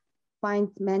didn't find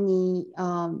many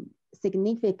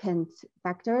significant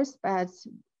factors, but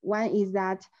one is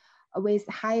that with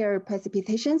higher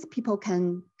precipitations, people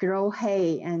can grow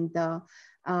hay and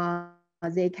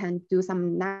they can do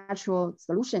some natural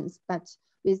solutions. But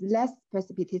with less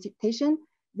precipitation,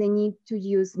 they need to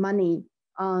use money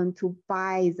to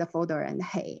buy the fodder and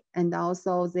hay. And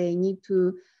also they need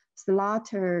to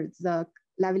slaughter the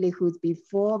livelihoods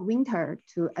before winter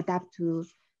to adapt to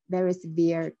very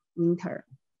severe winter.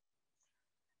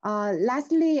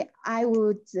 Lastly, I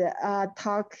would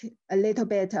talk a little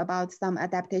bit about some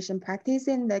adaptation practice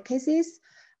in the cases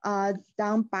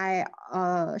done by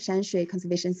Shanshui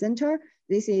Conservation Center.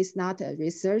 This is not a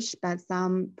research, but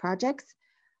some projects.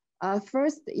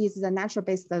 First is the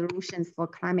natural-based solutions for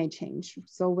climate change.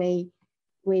 So we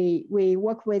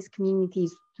work with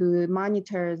communities to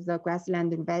monitor the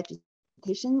grassland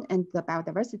vegetation and the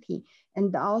biodiversity,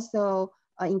 and also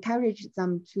encourage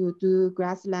them to do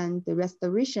grassland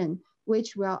restoration,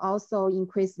 which will also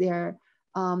increase their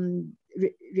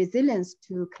resilience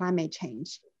to climate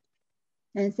change.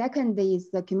 And second is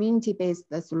the community-based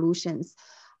solutions,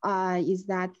 is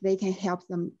that they can help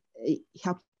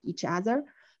each other.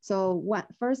 So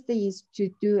first is to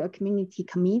do a community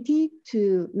committee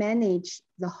to manage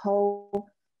the whole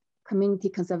community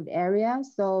conserved area.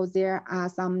 So there are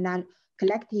some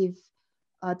collective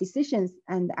decisions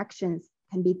and actions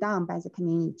can be done by the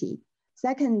community.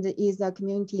 Second is a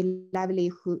community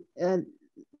livelihood,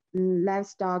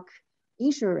 livestock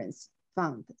insurance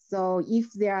fund. So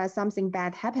if there are something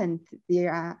bad happened,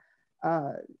 there are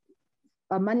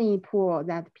a money pool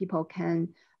that people can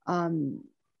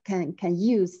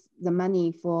use the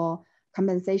money for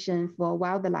compensation for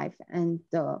wildlife and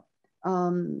for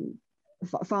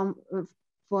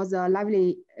the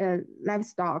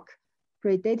livestock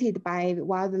predated by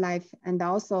wildlife and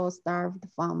also starved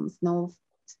from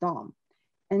snowstorm.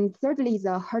 And thirdly,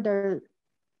 the herder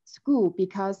school,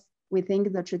 because we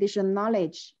think the traditional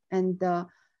knowledge and the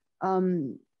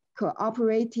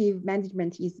cooperative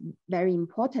management is very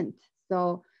important.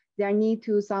 So there need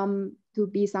to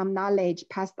be some knowledge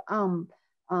passed on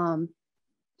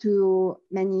to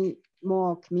many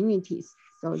more communities.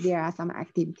 So there are some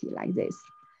activity like this.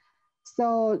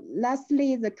 So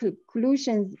lastly, the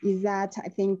conclusion is that I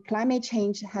think climate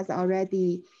change has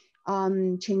already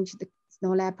changed the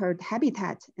snow leopard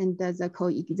habitat and the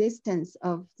coexistence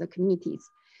of the communities.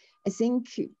 I think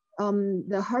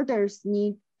the herders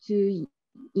need to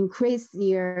increase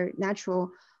their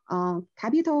natural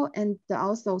capital and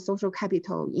also social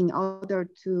capital in order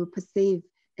to perceive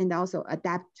and also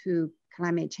adapt to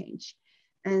climate change.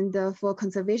 And for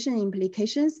conservation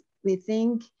implications, we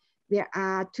think there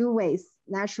are two ways: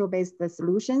 natural-based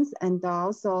solutions and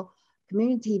also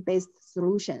community-based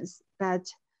solutions. But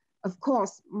of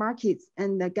course, markets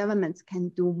and the governments can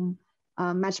do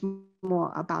much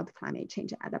more about climate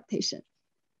change adaptation.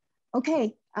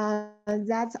 Okay,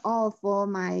 that's all for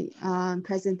my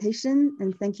presentation,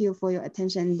 and thank you for your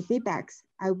attention and feedbacks.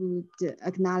 I would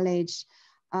acknowledge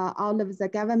all of the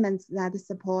governments that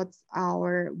support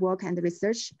our work and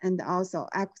research, and also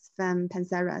Oxfam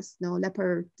Pansara Snow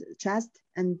Leopard Trust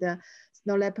and the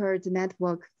Snow Leopard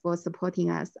Network for supporting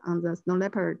us on the snow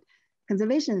leopard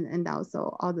conservation and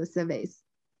also all the surveys.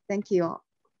 Thank you all.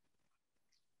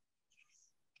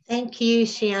 Thank you,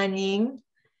 Xianying.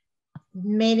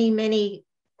 Many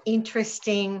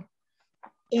interesting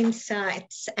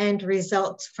insights and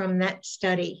results from that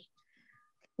study.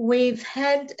 We've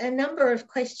had a number of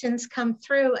questions come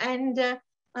through, and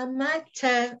I might,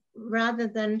 rather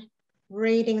than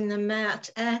reading them out,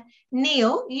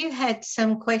 Neil, you had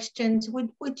some questions.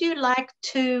 Would you like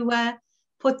to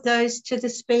put those to the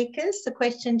speakers, the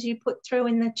questions you put through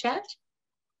in the chat?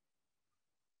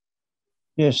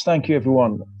 Yes, thank you,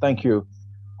 everyone. Thank you.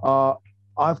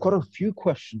 I've got a few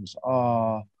questions.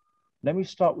 Let me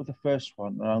start with the first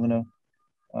one, and I'm going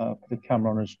to put the camera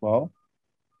on as well.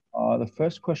 The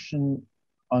first question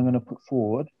I'm going to put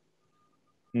forward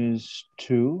is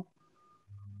to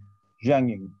Zhang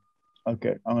Ying.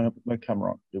 Okay, I'm going to put my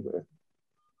camera on.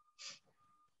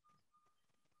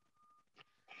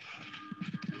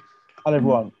 Hello,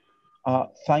 everyone.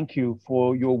 Thank you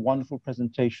for your wonderful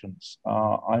presentations.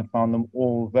 I found them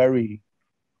all very,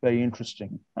 very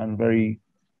interesting and very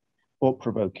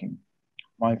thought-provoking.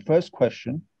 My first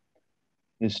question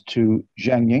is to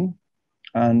Zhang Ying,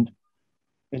 and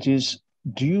it is,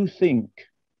 do you think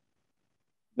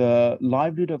the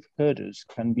livelihood of herders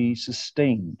can be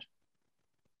sustained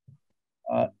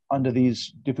under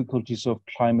these difficulties of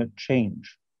climate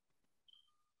change?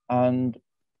 And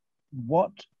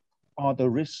what are the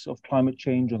risks of climate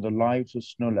change on the lives of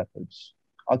snow leopards?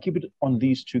 I'll keep it on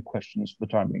these two questions for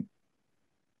the time being.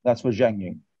 That's for Zhang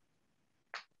Ying.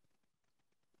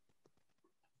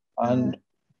 And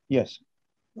yes.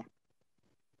 Yeah.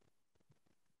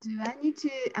 Do I need to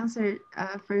answer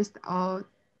first, or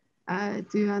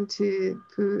do you want to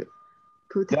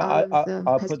put Yeah, I'll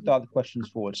question? put the other questions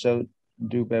forward. So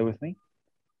do bear with me.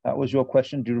 That was your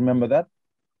question. Do you remember that?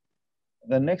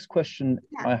 The next question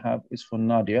I have is for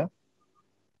Nadia.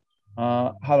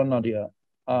 Hello, Nadia.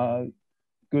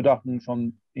 Good afternoon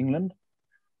from England.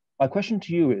 My question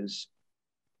to you is,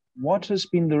 what has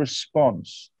been the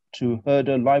response to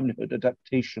herder livelihood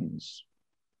adaptations?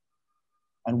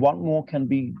 And what more can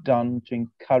be done to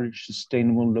encourage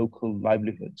sustainable local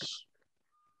livelihoods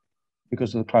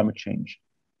because of the climate change?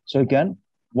 So again,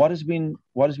 what has been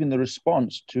the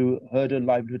response to herder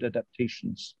livelihood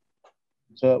adaptations?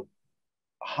 So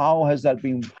how has that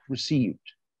been received?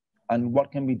 And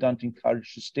what can be done to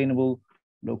encourage sustainable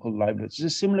local livelihoods?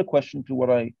 It's a similar question to what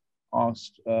I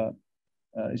asked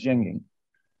Zhang Ying.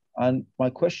 And my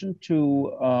question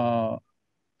to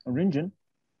Rinjin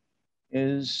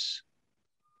is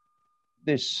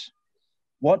this: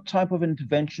 what type of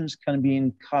interventions can be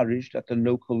encouraged at the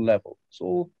local level?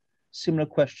 So similar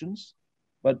questions,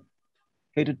 but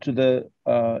catered to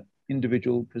the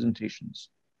individual presentations.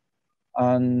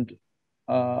 And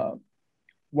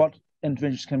what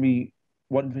interventions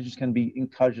can be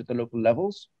encouraged at the local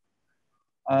levels,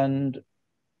 and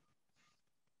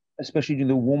especially during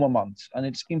the warmer months, and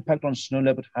its impact on snow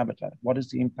leopard habitat. What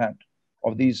is the impact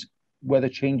of these weather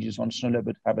changes on snow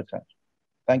leopard habitat?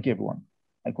 Thank you, everyone.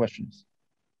 My questions.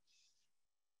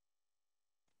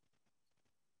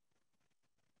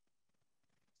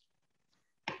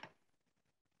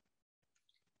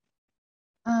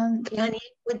 Yanni,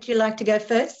 would you like to go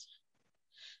first?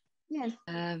 Yes.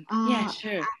 Yeah,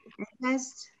 sure.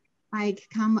 First, I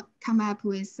come up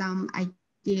with some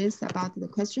ideas about the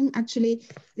question. Actually,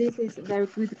 this is a very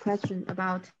good question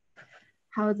about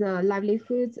how the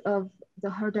livelihoods of the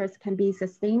herders can be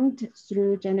sustained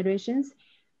through generations.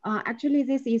 Actually,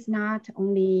 this is not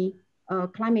only a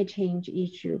climate change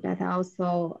issue, but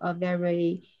also a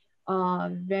very,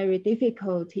 very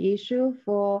difficult issue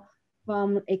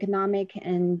from economic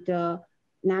and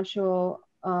natural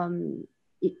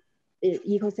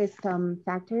ecosystem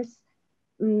factors.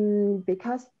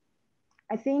 Because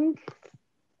I think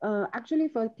actually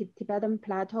for Tibetan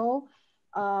Plateau,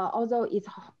 although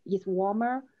it's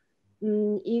warmer,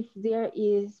 if there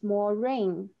is more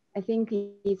rain, I think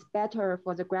it's better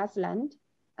for the grassland.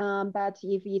 But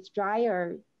if it's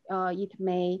drier, it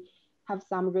may have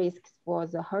some risks for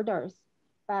the herders.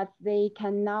 But they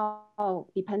can now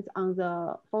depend on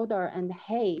the fodder and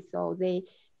hay, so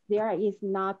there is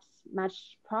not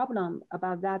much problem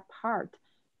about that part.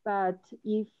 But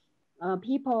if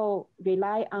people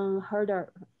rely on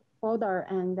fodder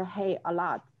and hay a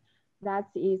lot, that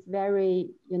is very,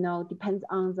 depends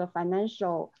on the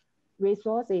financial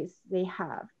resources they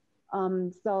have.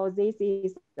 So this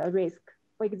is a risk.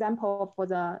 For example, for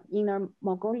the Inner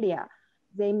Mongolia,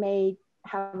 they may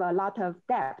have a lot of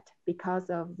debt because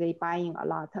of they buying a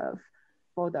lot of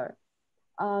fodder.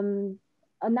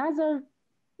 Another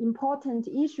important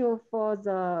issue for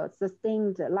the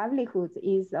sustained livelihoods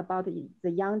is about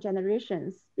the young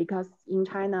generations, because in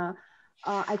China,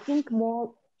 I think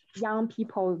more young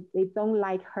people, they don't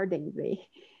like herding.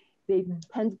 They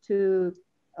tend to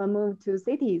move to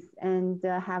cities and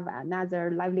have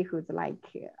another livelihoods, like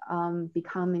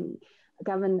becoming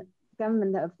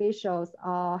government officials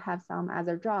or have some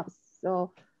other jobs.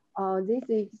 So this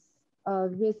is a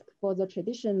risk for the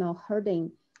traditional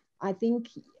herding. I think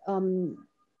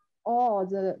all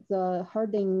the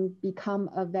herding become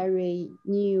a very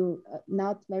new,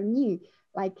 not very new,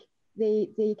 like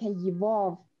they can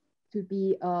evolve to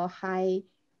be a high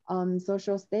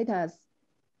social status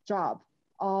job,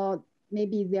 or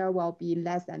maybe there will be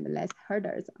less and less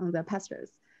herders on the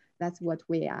pastures. That's what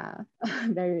we are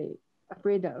very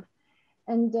afraid of.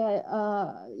 And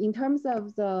in terms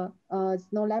of the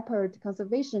snow leopard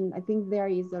conservation, I think there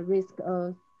is a risk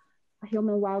of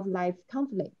human-wildlife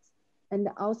conflicts. And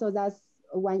also that's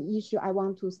one issue I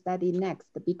want to study next,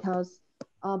 because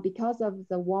of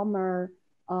the warmer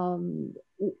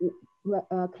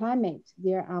climate,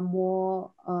 there are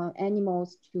more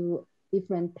animals to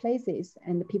different places,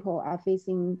 and people are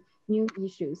facing new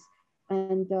issues.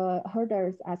 And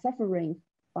herders are suffering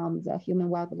from the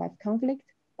human-wildlife conflict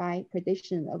by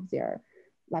predation of their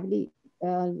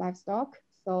livestock.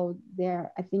 So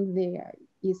I think there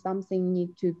is something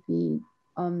need to be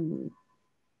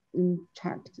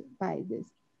tackled by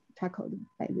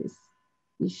this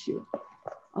issue.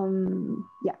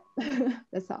 Yeah,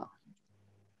 that's all.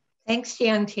 Thanks,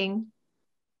 Xiangting.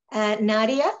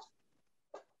 Nadia?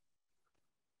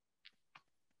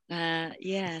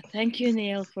 Yeah, thank you,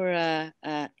 Neil, for an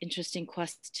interesting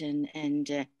question. And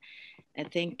I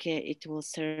think it will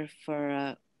serve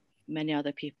for many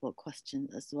other people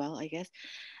questions as well, I guess.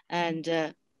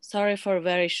 And sorry for a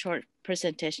very short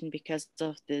presentation because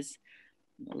of this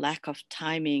lack of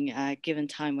timing. Given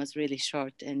time was really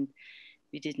short and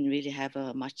we didn't really have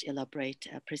a much elaborate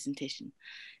presentation.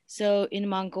 So in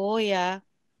Mongolia,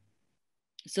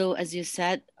 so as you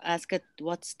said, asked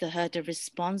what's the herder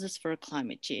responses for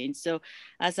climate change. So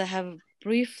as I have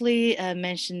briefly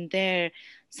mentioned there,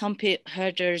 some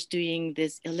herders doing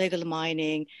this illegal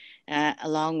mining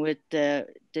along with the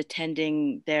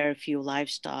tending their few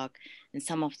livestock, and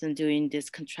some of them doing this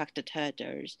contracted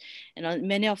herders. And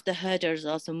many of the herders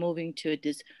also moving to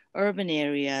these urban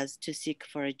areas to seek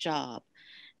for a job.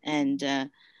 And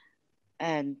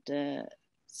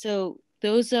so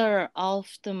those are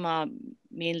often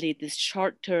mainly the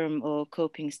short-term or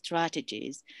coping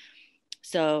strategies.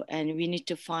 So, and we need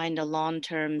to find a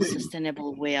long-term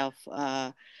sustainable way of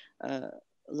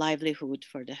livelihood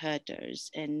for the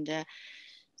herders. And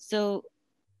so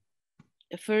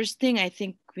the first thing, I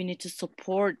think we need to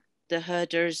support the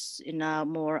herders in a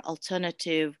more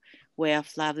alternative way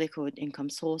of livelihood,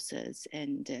 income sources.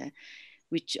 And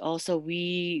which also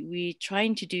we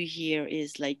trying to do here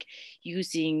is like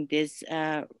using this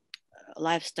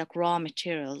livestock raw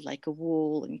materials like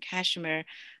wool and cashmere,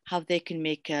 how they can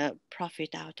make a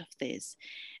profit out of this.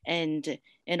 And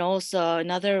also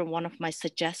another one of my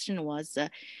suggestion was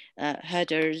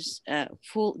herders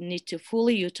need to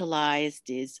fully utilize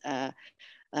this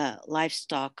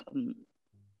livestock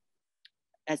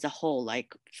as a whole,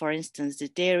 like for instance the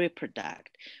dairy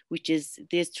product, which is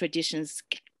these traditions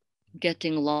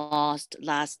getting lost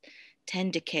last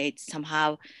 10 decades.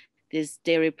 Somehow this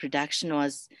dairy production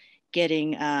was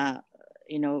getting rarer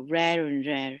and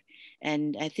rare,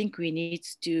 and I think we need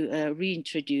to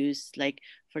reintroduce, like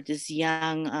for this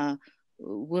young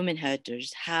women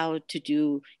herders, how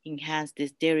to enhance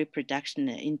this dairy production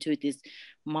into this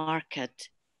market.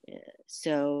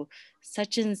 So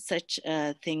such and such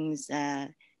things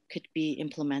could be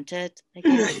implemented, I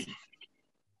guess.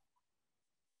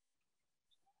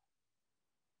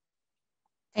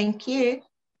 Thank you.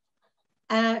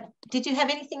 Did you have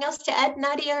anything else to add,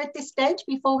 Nadia, at this stage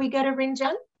before we go to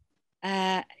Rinjung?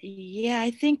 Yeah,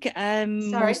 I think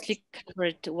mostly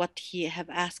covered what he have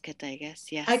asked, I guess.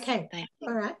 Yes. Okay.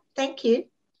 All right. Thank you.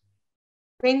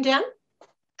 Rinjung?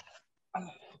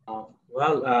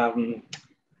 Well,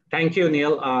 thank you,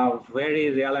 Neil.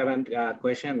 Very relevant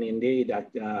question indeed.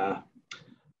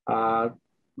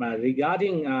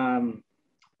 Regarding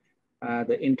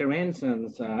the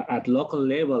interventions at local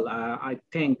level, I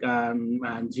think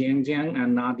Jiang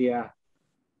and Nadia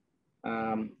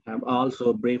have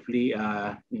also briefly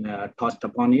touched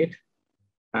upon it.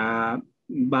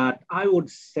 But I would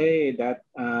say that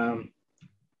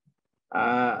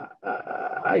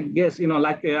I guess,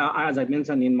 like as I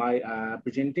mentioned in my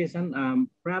presentation,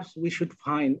 perhaps we should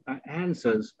find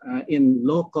answers in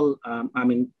local,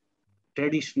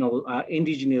 traditional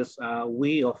indigenous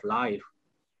way of life.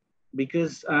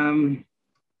 Because the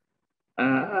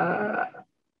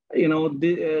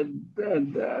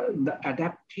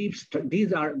adaptive,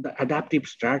 these are the adaptive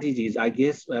strategies, I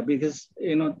guess, because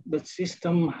the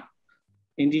system,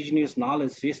 indigenous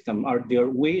knowledge system, or their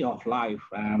way of life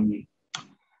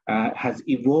has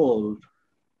evolved.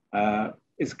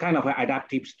 It's kind of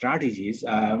adaptive strategies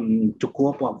to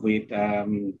cope up with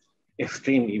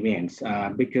extreme events,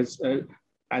 because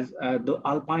as the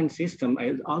alpine system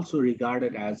is also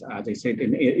regarded as I said,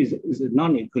 is a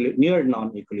near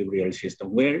non-equilibrium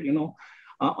system where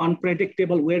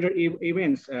unpredictable weather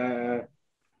events is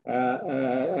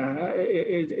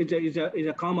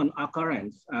a common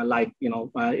occurrence, like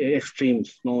extreme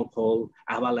snowfall,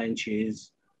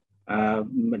 avalanches,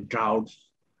 droughts,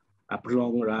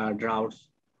 prolonged droughts.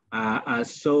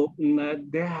 So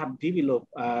they have developed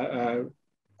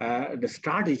the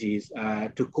strategies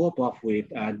to cope up with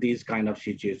these kind of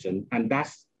situations. And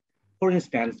that's, for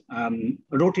instance,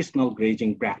 rotational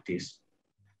grazing practice.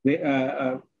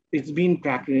 It's been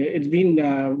practiced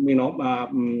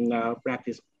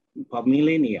for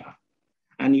millennia.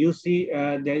 And you see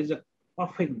there is a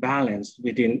perfect balance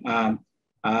between wild,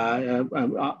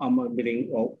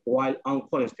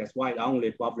 for instance, wild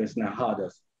ungulate population and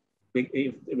herders,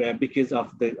 because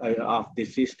of the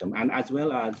system, and as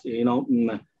well as they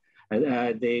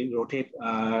rotate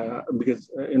because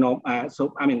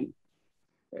so I mean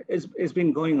it's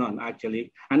been going on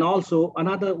actually. And also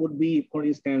another would be, for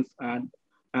instance,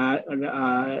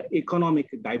 economic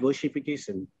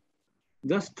diversification.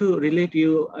 Just to relate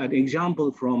you an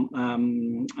example from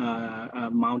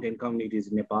mountain communities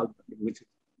in Nepal,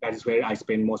 that is where I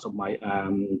spend most of my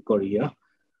career.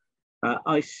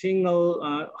 A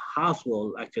single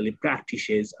household actually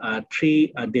practices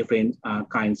 3 different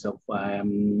kinds of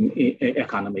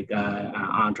economic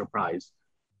enterprise: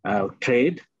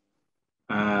 trade,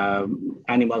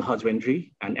 animal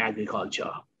husbandry, and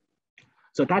agriculture.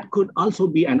 So that could also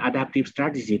be an adaptive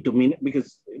strategy to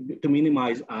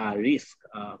minimize risk,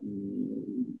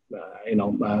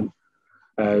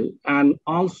 and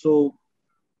also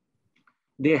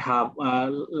they have,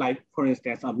 like for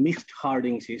instance, a mixed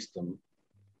herding system.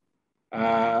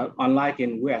 Unlike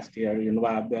in West here,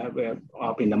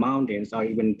 up in the mountains, or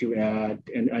even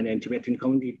in Tibetan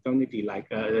community like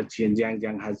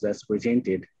Xinjiang has just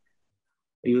presented,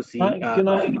 you see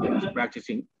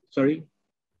practicing. Sorry.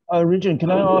 Rinjin, can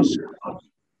I ask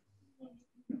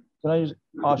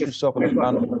you something?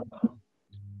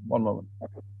 One moment.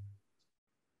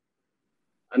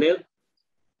 Anil?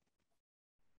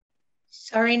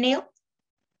 Sorry, Neil.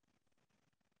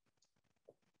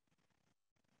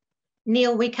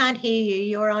 Neil, we can't hear you.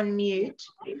 You're on mute.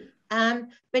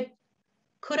 But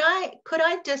could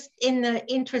I just, in the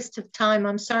interest of time,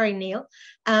 I'm sorry, Neil,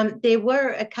 there were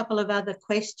a couple of other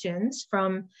questions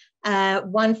from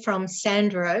one from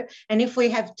Sandro. And if we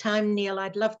have time, Neil,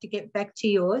 I'd love to get back to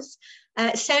yours.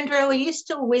 Sandro, are you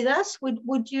still with us?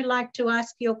 Would you like to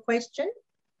ask your question?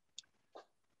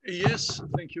 Yes,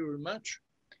 thank you very much.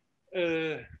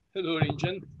 Hello,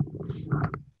 Rinjin.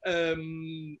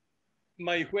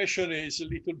 My question is a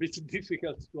little bit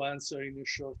difficult to answer in a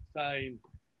short time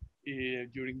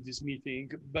during this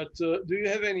meeting, but do you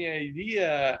have any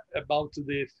idea about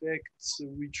the effects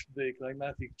which the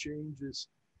climatic changes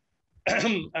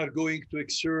are going to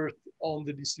exert on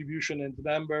the distribution and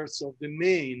numbers of the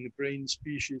main preying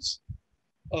species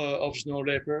of snow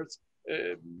leopards?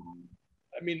 I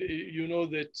mean, you know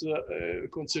that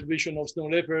conservation of snow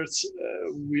leopards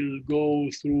will go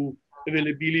through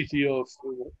availability of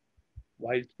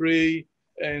wild prey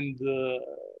and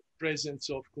presence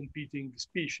of competing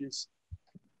species.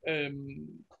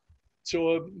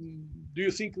 So do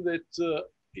you think that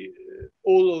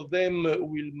all of them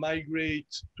will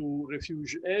migrate to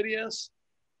refuge areas,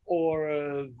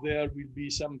 or there will be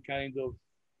some kind of,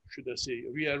 should I say,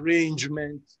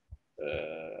 rearrangement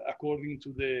according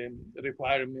to the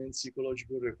requirements,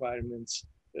 ecological requirements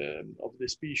of the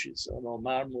species? I know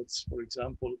marmots, for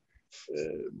example,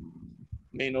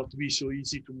 may not be so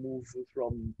easy to move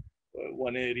from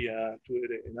one area to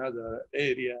another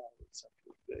area, or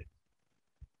something like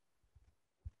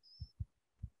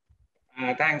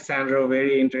that. Thanks, Sandro.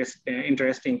 Very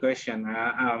interesting question.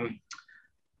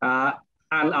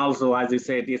 And also, as you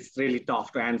said, it's really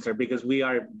tough to answer because we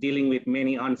are dealing with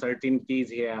many uncertainties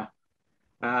here.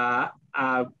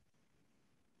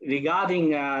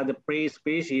 Regarding the prey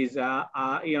species,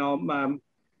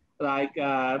 like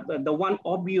the one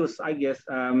obvious, I guess,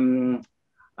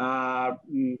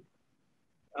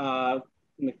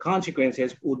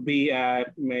 consequences would be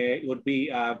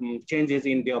changes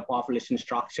in their population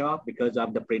structure because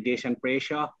of the predation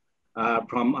pressure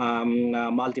from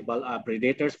multiple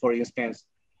predators. For instance,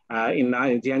 in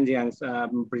Xinjiang's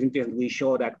presentation, we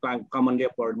show that common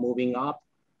leopard moving up.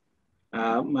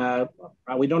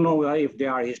 We don't know if they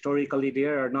are historically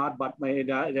there or not, but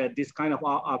this kind of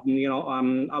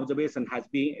observation has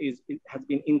been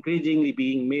increasingly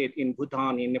being made in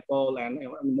Bhutan, in Nepal, and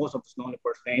most of the snow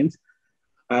leopard strains.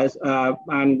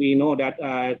 And we know that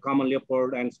common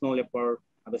leopard and snow leopard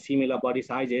have a similar body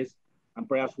sizes, and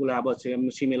perhaps will have a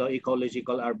similar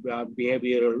ecological or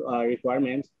behavioral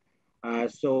requirements.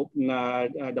 So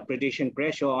the predation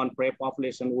pressure on prey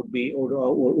population would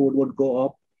go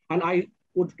up. And I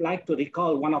would like to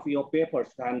recall one of your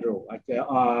papers, Sandro,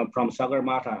 from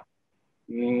Sagarmatha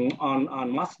on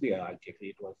Masdia, actually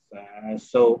it was.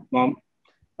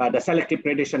 the selective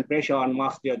predation pressure on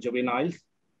mass deer juveniles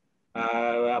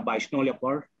by snow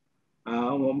leopard.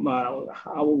 You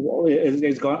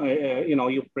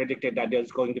predicted that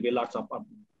there's going to be lots of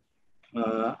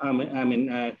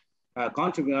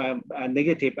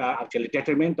negative, actually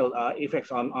detrimental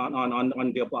effects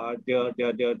on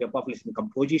their population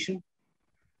composition.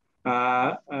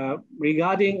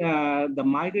 Regarding the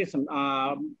migration,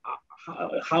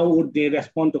 how would they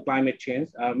respond to climate change?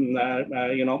 I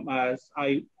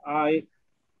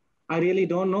really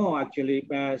don't know actually.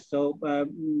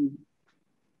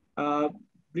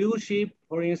 Blue sheep,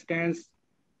 for instance,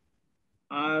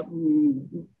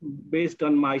 based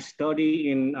on my study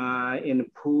in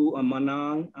Phu,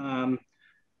 Manang,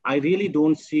 I really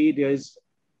don't see there's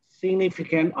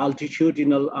significant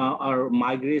altitudinal or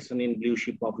migration in blue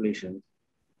sheep populations.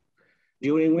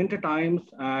 During winter times,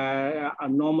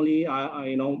 normally,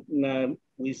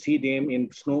 we see them in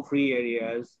snow-free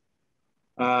areas,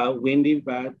 windy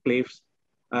cliffs.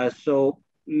 I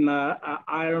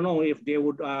don't know if they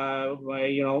would,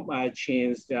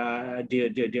 change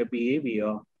their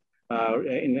behavior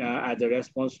as a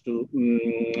response to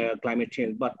climate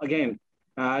change. But again,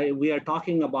 we are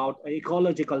talking about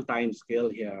ecological time scale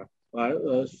here.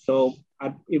 So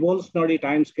evolutionary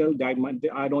time scale,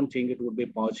 I don't think it would be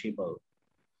possible.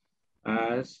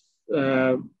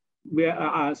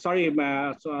 Sorry,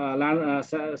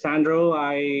 Sandro,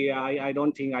 I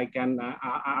don't think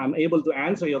I'm able to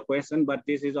answer your question, but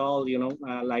this is all,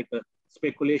 like a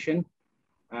speculation.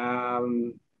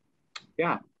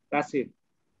 Yeah, that's it.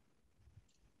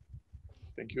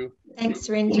 Thank you. Thanks,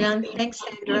 Ranjan. Thanks,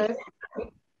 Sandro.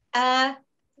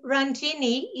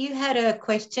 Ranjini, you had a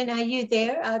question. Are you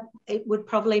there? It would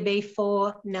probably be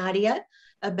for Nadia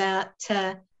about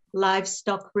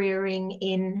livestock rearing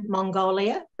in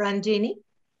Mongolia. Ranjini?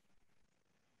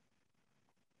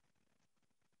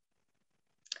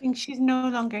 I think she's no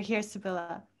longer here,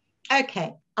 Sibylla.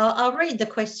 Okay, I'll read the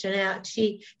question out.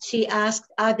 She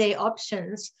asked, are there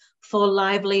options for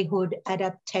livelihood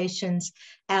adaptations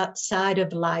outside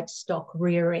of livestock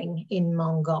rearing in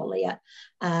Mongolia?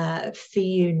 For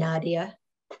you, Nadia.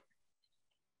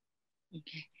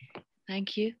 Okay,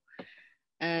 thank you.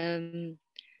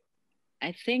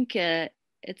 I think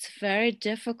it's very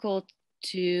difficult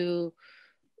to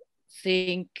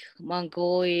think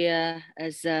Mongolia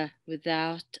as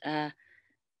without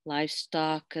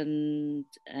livestock and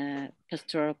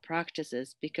pastoral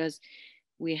practices, because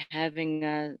we're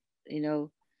having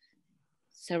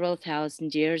several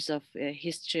thousand years of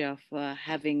history of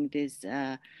having these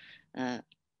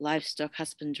livestock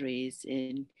husbandries,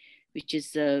 which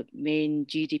is the main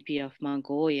GDP of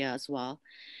Mongolia as well.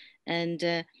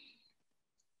 And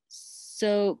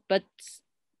but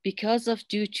because of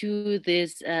due to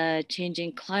this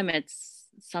changing climates,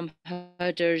 some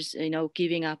herders,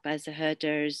 giving up as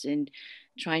herders and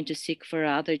trying to seek for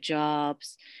other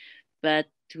jobs, but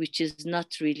which is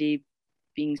not really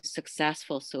being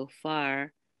successful so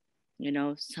far.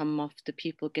 Some of the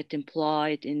people get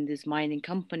employed in these mining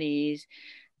companies,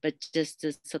 but just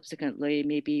subsequently,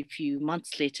 maybe a few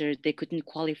months later, they couldn't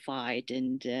qualify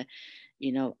and,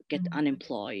 get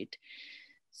unemployed.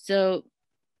 So,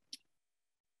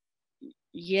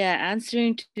 yeah,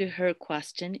 answering to her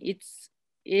question, it's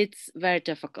very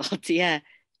difficult, to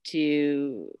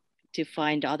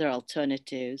find other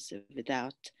alternatives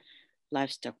without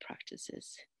livestock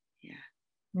practices.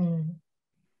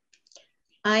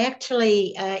 I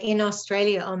actually, in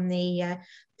Australia, on the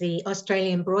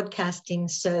Australian Broadcasting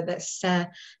Service,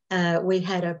 we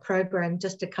had a program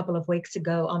just a couple of weeks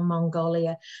ago on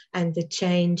Mongolia and the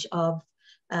change of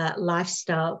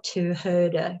lifestyle to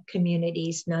herder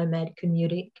communities, nomad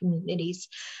communities.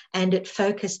 And it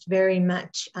focused very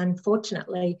much,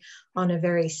 unfortunately, on a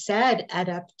very sad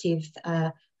adaptive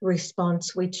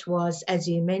response, which was, as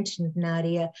you mentioned,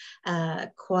 Nadia,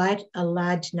 quite a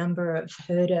large number of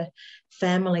herder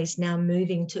families now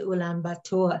moving to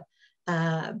Ulaanbaatar.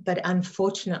 But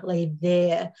unfortunately,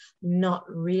 they're not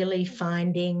really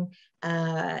finding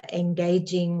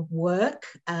engaging work,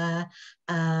 but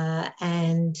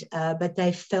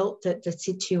they felt that the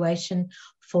situation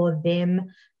for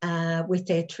them with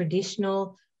their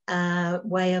traditional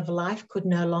way of life could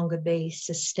no longer be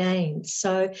sustained.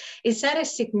 So is that a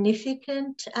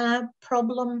significant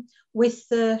problem with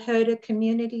the herder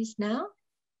communities now?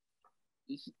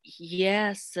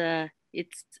 Yes,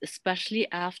 it's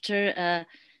especially after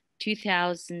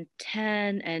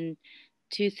 2010 and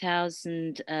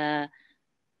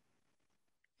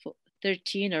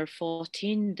 2013 or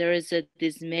 14, there is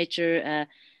this major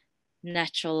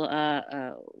natural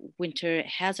winter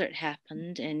hazard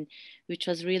happened, and which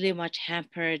was really much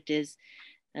hampered this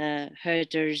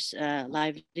herders'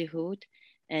 livelihood,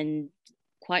 and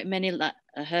quite many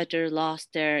herders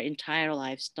lost their entire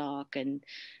livestock, and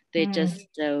they just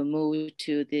moved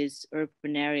to this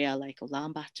urban area like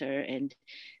Ulaanbaatar and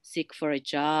seek for a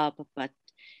job, but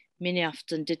many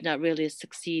often did not really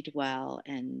succeed well,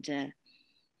 and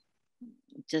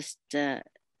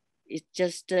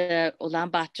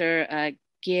Ulaanbaatar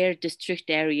Gear district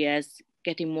areas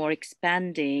getting more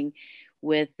expanding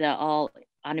with all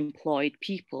unemployed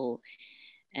people,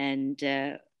 and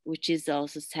which is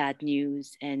also sad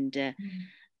news. And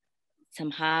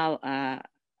somehow,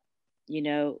 you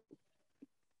know,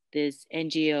 these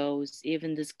NGOs,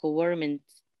 even this government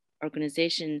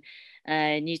organization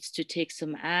needs to take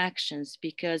some actions,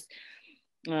 because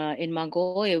in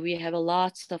Mongolia, we have a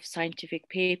lots of scientific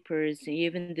papers,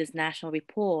 even these national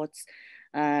reports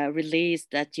released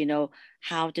that, you know,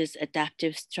 how these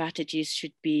adaptive strategies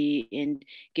should be, and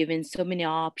given so many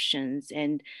options.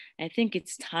 And I think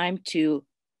it's time to,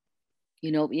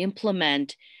 you know,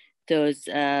 implement those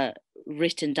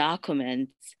written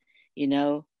documents, you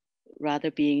know,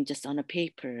 rather being just on a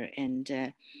paper. And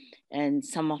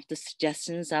some of the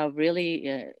suggestions are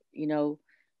really, you know,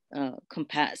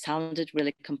 sounded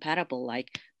really compatible,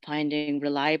 like finding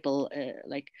reliable,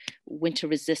 like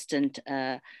winter-resistant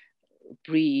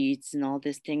breeds and all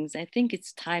these things. I think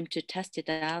it's time to test it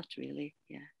out, really.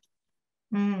 Yeah.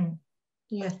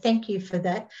 Yeah, thank you for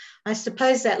that. I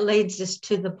suppose that leads us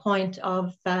to the point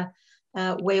of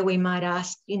where we might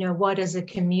ask, you know, what as a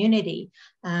community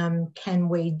can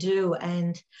we do,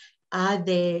 and are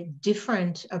there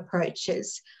different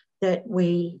approaches that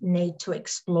we need to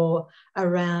explore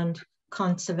around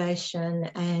conservation,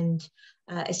 and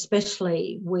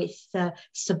especially with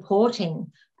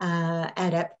supporting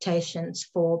adaptations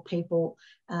for people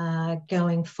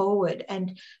going forward.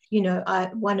 And, you know,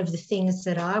 one of the things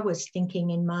that I was thinking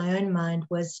in my own mind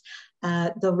was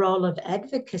the role of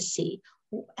advocacy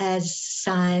as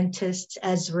scientists,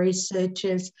 as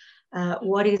researchers.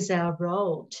 What is our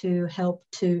role to help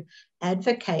to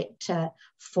advocate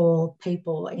for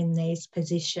people in these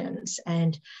positions,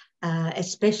 and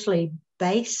especially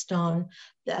based on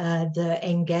the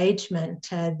engagement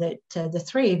that the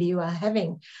three of you are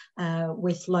having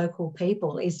with local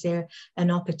people? Is there an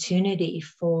opportunity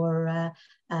for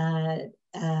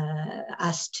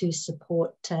us to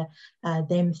support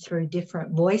them through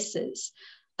different voices?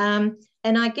 And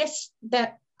I guess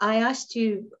that I asked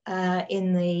you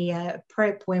in the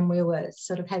prep, when we were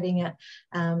sort of having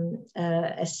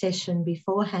a session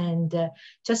beforehand,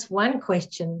 just one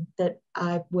question that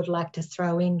I would like to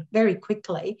throw in very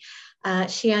quickly.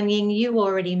 Xiangying, you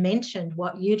already mentioned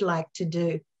what you'd like to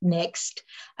do next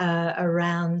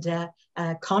around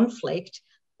conflict,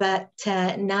 but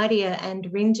Nadia and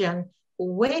Rinjan,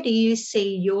 where do you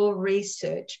see your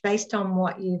research, based on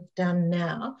what you've done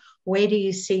now, where do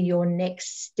you see your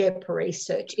next step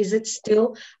research? Is it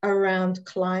still around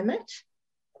climate?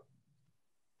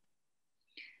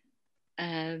 So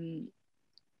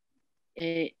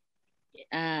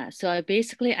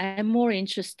I'm more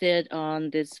interested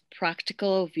on this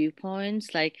practical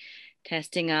viewpoints, like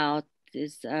testing out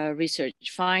these research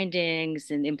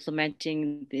findings and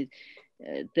implementing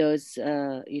those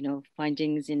you know,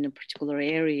 findings in a particular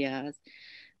areas.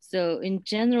 So in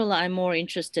general, I'm more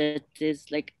interested in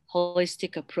this like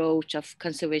holistic approach of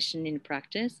conservation in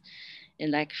practice,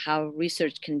 and like how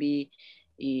research can be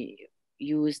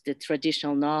used, the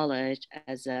traditional knowledge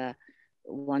as a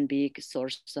one big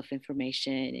source of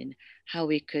information, and how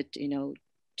we could, you know,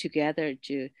 together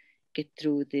to get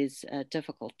through these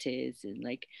difficulties. And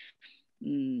like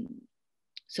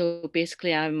so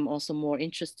basically, I'm also more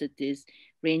interested in these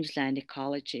rangeland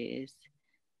ecologies,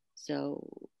 so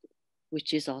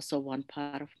which is also one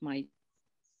part of my.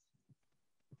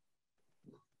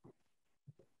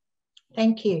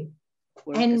 Thank you.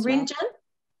 And Rinjan? Well.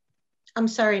 I'm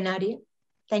sorry, Nadia.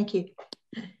 Thank you.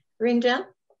 Rinjan?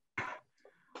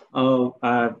 Oh,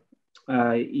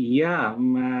 yeah.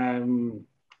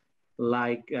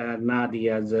 Like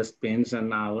Nadia just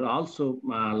mentioned, I would also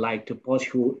like to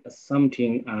pursue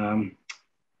something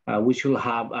which will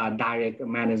have direct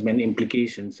management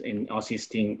implications in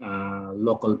assisting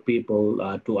local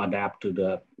people to adapt to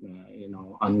the you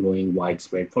know, ongoing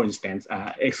widespread, for instance,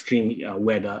 extreme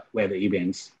weather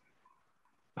events.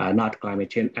 Not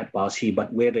climate change at policy,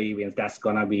 but weather events. That's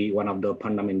gonna be one of the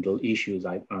fundamental issues,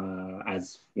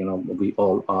 as you know, we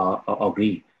all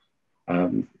agree.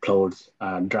 Floods,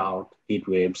 drought, heat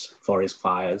waves, forest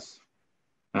fires.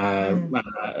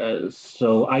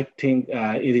 So I think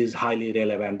it is highly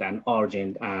relevant and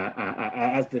urgent,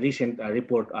 as the recent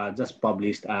report just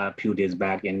published a few days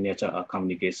back in Nature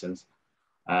Communications.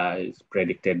 it's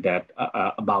predicted that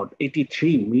about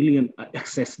 83 million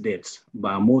excess deaths,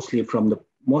 mostly from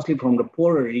the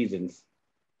poorer regions,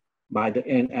 by the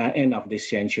end of this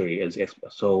century.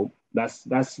 So that's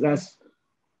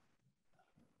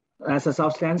a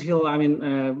substantial,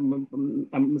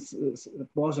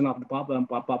 portion of the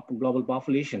global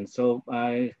population. So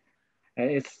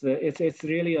it's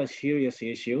really a serious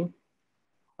issue.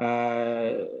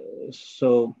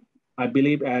 So I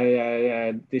believe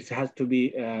this has to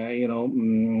be,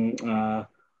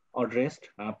 addressed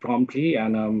promptly,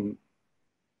 and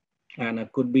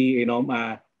it could be,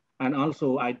 and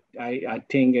also I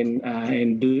think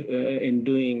in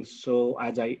doing so,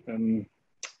 as I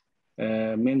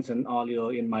mentioned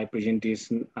earlier in my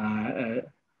presentation,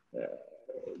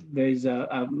 there is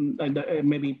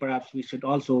maybe perhaps we should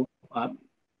also,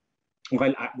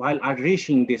 while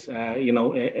addressing this,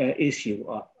 issue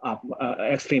of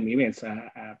extreme events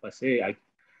per se,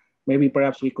 maybe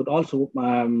perhaps we could also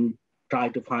try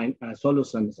to find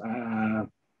solutions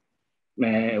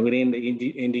within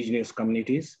the indigenous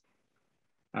communities.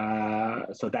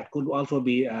 So that could also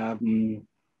be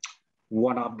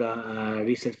one of the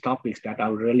research topics that I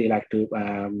would really like to,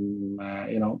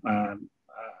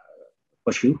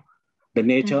 pursue. The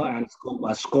nature and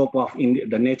scope of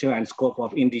the nature and scope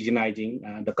of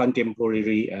indigenizing the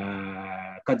contemporary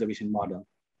conservation model.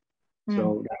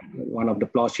 So one of the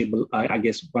plausible, I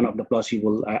guess, one of the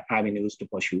plausible avenues to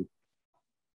pursue.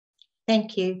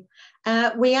 Thank you.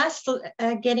 We are still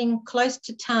getting close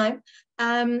to time.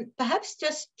 Perhaps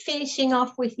just finishing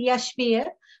off with Yashvir.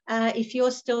 If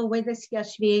you're still with us,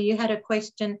 Yashvir, you had a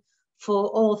question for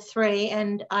all three,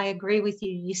 and I agree with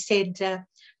you. You said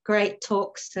great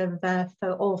talks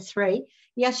for all three.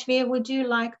 Yashvir, would you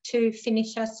like to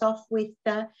finish us off with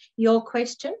your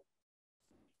question?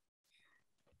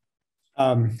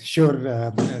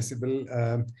 Sure, Sybil.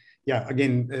 Yeah,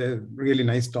 again, really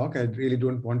nice talk. I really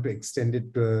don't want to extend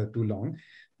it too long,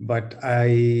 but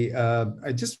I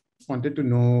just wanted to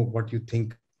know what you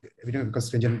think,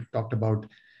 because Ranjan talked about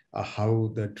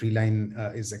how the tree line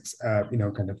is,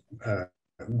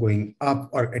 going up,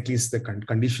 or at least the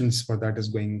conditions for that is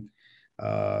going.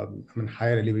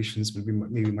 Higher elevations will be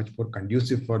maybe much more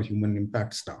conducive for human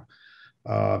impacts now.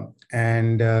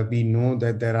 And we know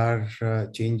that there are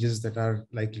changes that are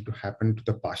likely to happen to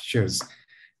the pastures.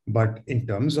 But in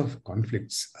terms of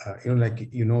conflicts, that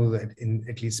in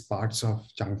at least parts of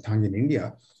Changthang in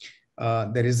India,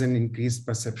 there is an increased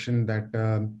perception that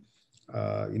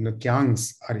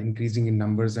Kyangs are increasing in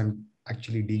numbers and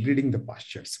actually degrading the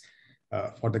pastures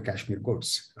for the Kashmir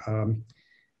goats.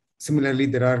 Similarly,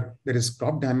 there is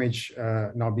crop damage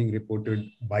now being reported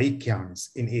by Kyangs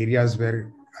in areas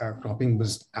where cropping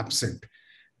was absent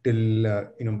till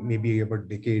maybe about a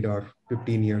decade or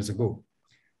 15 years ago.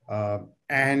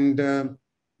 And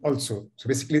also, so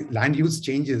basically, land use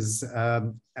changes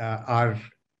are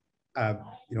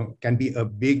can be a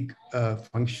big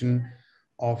function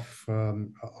of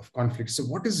conflict. So,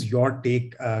 what is your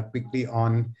take quickly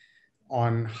on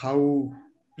how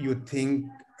you think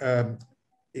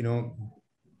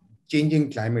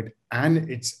changing climate and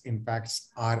its impacts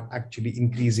are actually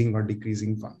increasing or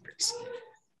decreasing conflicts?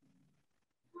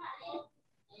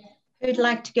 Who'd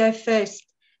like to go first?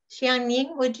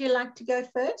 Xiangying, would you like to go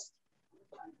first?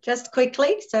 Just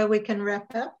quickly, so we can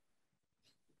wrap up.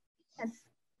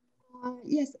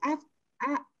 Yes,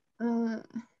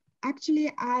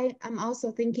 actually, I am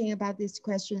also thinking about this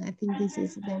question. I think this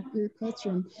is a very good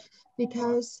question,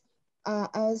 because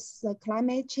as the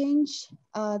climate change,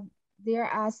 there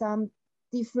are some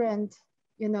different,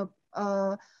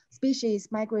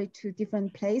 species migrate to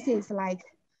different places. Like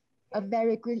a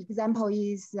very good example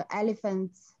is the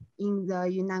elephants in the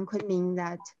Yunnan Kunming,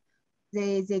 that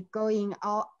they going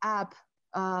all up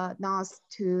north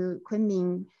to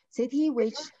Kunming city,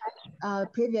 which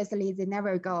previously they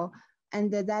never go. And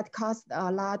that caused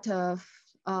a lot of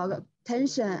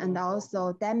tension and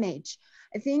also damage.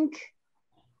 I think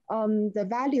the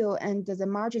value and the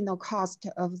marginal cost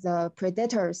of the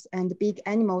predators and big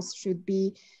animals should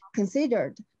be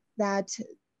considered, that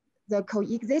the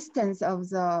coexistence of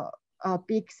the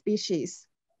big species,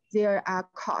 there are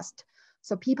costs.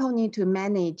 So people need to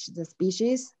manage the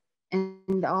species,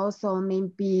 and also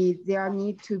maybe there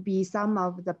need to be some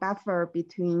of the buffer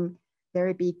between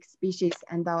very big species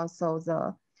and also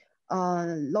the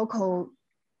local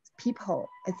people.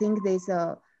 I think this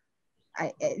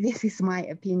is my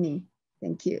opinion.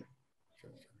 Thank you.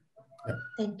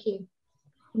 Thank you.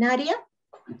 Nadia?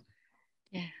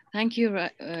 Yeah, thank you,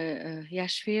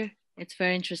 Yashvir. It's a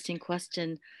very interesting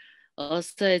question.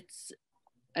 Also,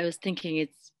 I was thinking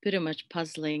it's pretty much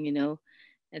puzzling,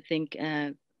 I think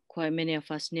quite many of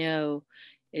us know,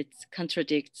 it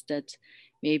contradicts that.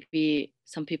 Maybe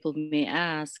some people may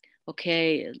ask,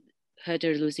 okay,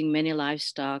 herder losing many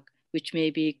livestock, which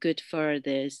may be good for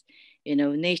this,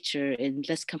 nature and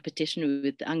less competition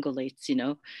with the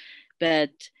ungulates,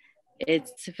 but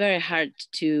it's very hard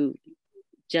to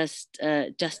just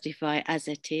justify as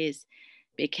it is,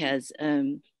 because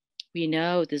we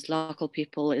know this local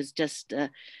people is just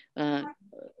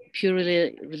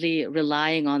purely really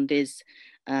relying on these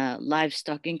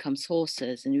livestock income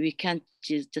sources, and we can't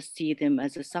just see them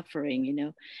as a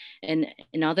suffering, and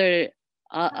another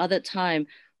time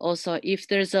also, if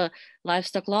there's a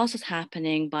livestock losses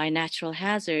happening by natural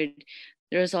hazard,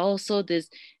 there's also this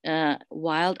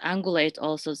wild ungulate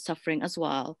also suffering as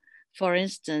well. For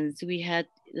instance,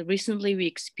 recently we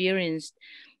experienced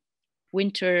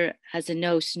winter has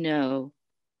no snow,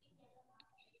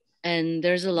 and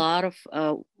there's a lot of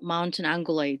mountain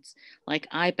ungulates like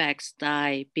ibex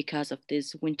die because of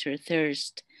this winter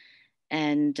thirst,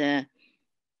 and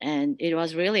it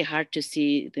was really hard to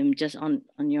see them just on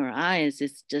your eyes.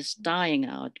 It's just dying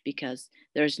out because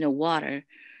there's no water.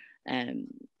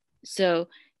 So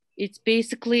it's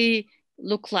basically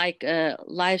look like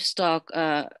livestock,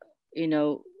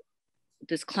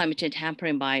 this climate change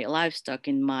hampering by livestock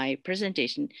in my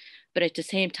presentation, but at the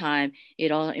same time,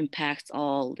 it all impacts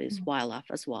all this wildlife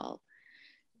as well.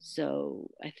 So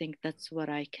I think that's what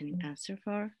I can answer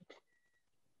for.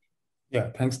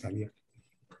 Yeah, thanks, Talia.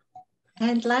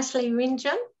 And lastly,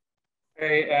 Rinjan.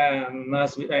 Hey, hi,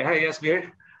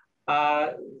 Yasbir.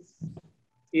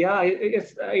 Yeah,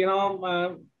 it's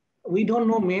we don't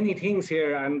know many things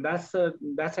here, and that's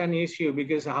an issue,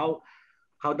 because how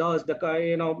does the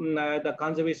the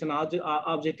conservation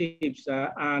objectives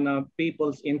and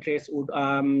people's interests would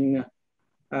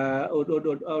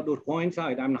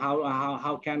coincide, and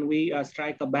how can we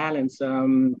strike a balance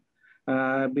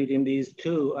between these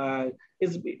two?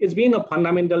 It's been a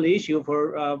fundamental issue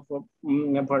for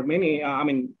many.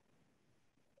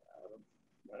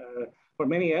 For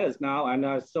many years now, and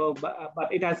but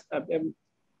it has.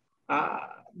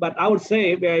 But I would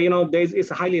say, it's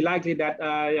highly likely that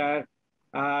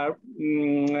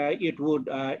it would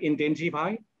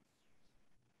intensify.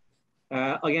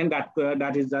 Again,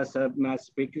 that is just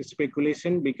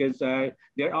speculation, because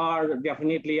there are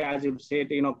definitely, as you've said,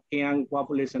 Kiang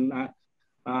population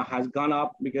has gone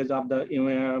up because of the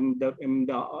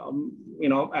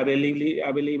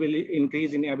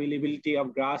increase in availability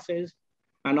of grasses,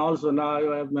 and also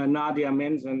now Nadia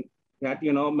mentioned that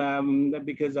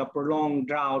because of prolonged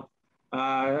drought,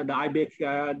 the ibex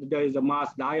there is a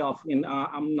mass die-off in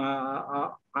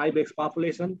ibex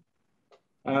population.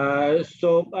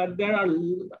 So there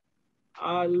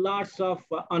are lots of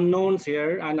unknowns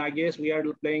here, and I guess we are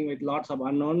playing with lots of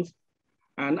unknowns.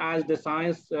 And as the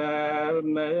science,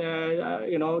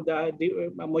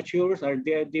 matures or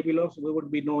develops, we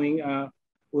would be knowing,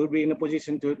 we'll be in a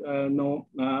position to know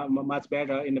much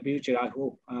better in the future, I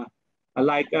hope.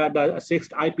 Like the 6th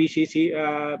IPCC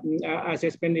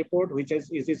assessment report, which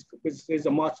is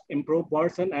a much improved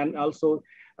version, and also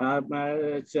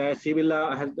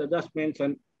Sibilla has just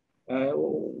mentioned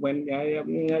when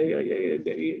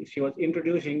she was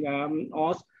introducing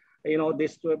us,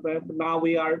 this now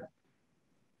we are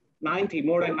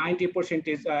more than 90%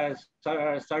 is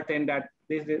certain that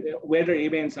these weather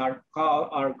events are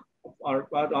for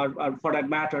that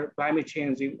matter, climate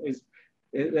change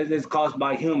is caused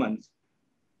by humans.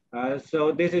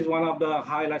 So this is one of the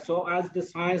highlights. So as the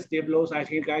science develops, I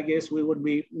guess we would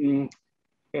be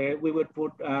we would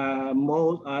put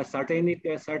more certainty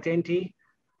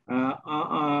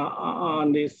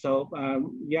on this. So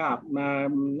yeah,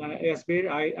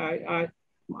 Yasbir,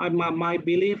 my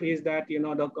belief is that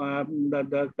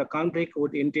the conflict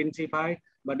would intensify,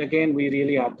 but again, we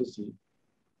really have to see.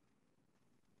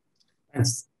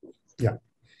 Thanks. Yeah.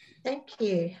 Thank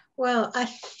you. Well, I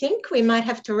think we might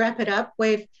have to wrap it up.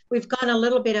 We've gone a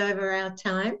little bit over our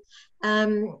time.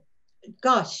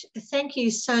 Gosh, thank you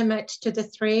so much to the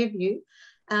three of you.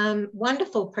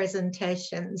 Wonderful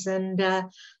presentations, and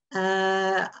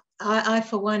I,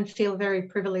 for one, feel very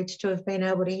privileged to have been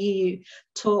able to hear you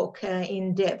talk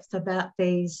in depth about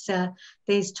these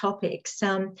topics.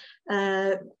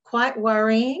 Quite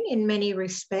worrying in many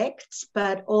respects,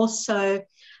 but also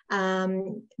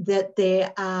that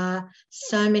there are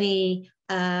so many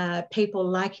people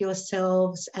like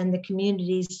yourselves and the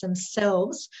communities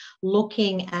themselves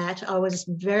looking at. I was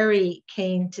very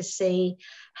keen to see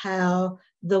how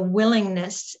the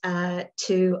willingness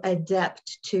to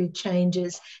adapt to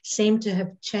changes seemed to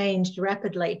have changed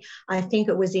rapidly. I think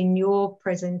it was in your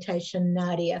presentation,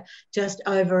 Nadia, just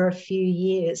over a few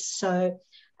years. So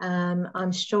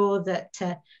I'm sure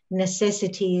that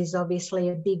necessity is obviously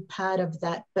a big part of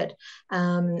that, but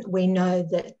we know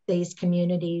that these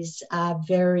communities are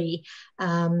very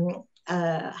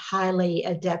highly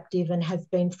adaptive and have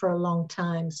been for a long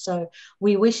time. So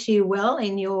we wish you well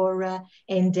in your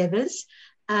endeavours.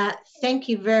 Thank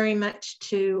you very much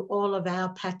to all of our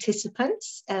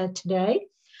participants today.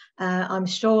 I'm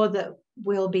sure that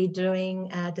we'll be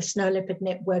doing, the Snow Leopard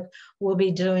Network will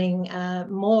be doing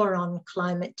more on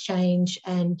climate change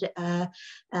and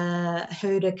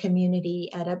herder community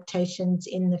adaptations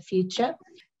in the future.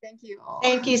 Thank you all.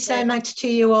 Thank you so much to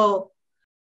you all.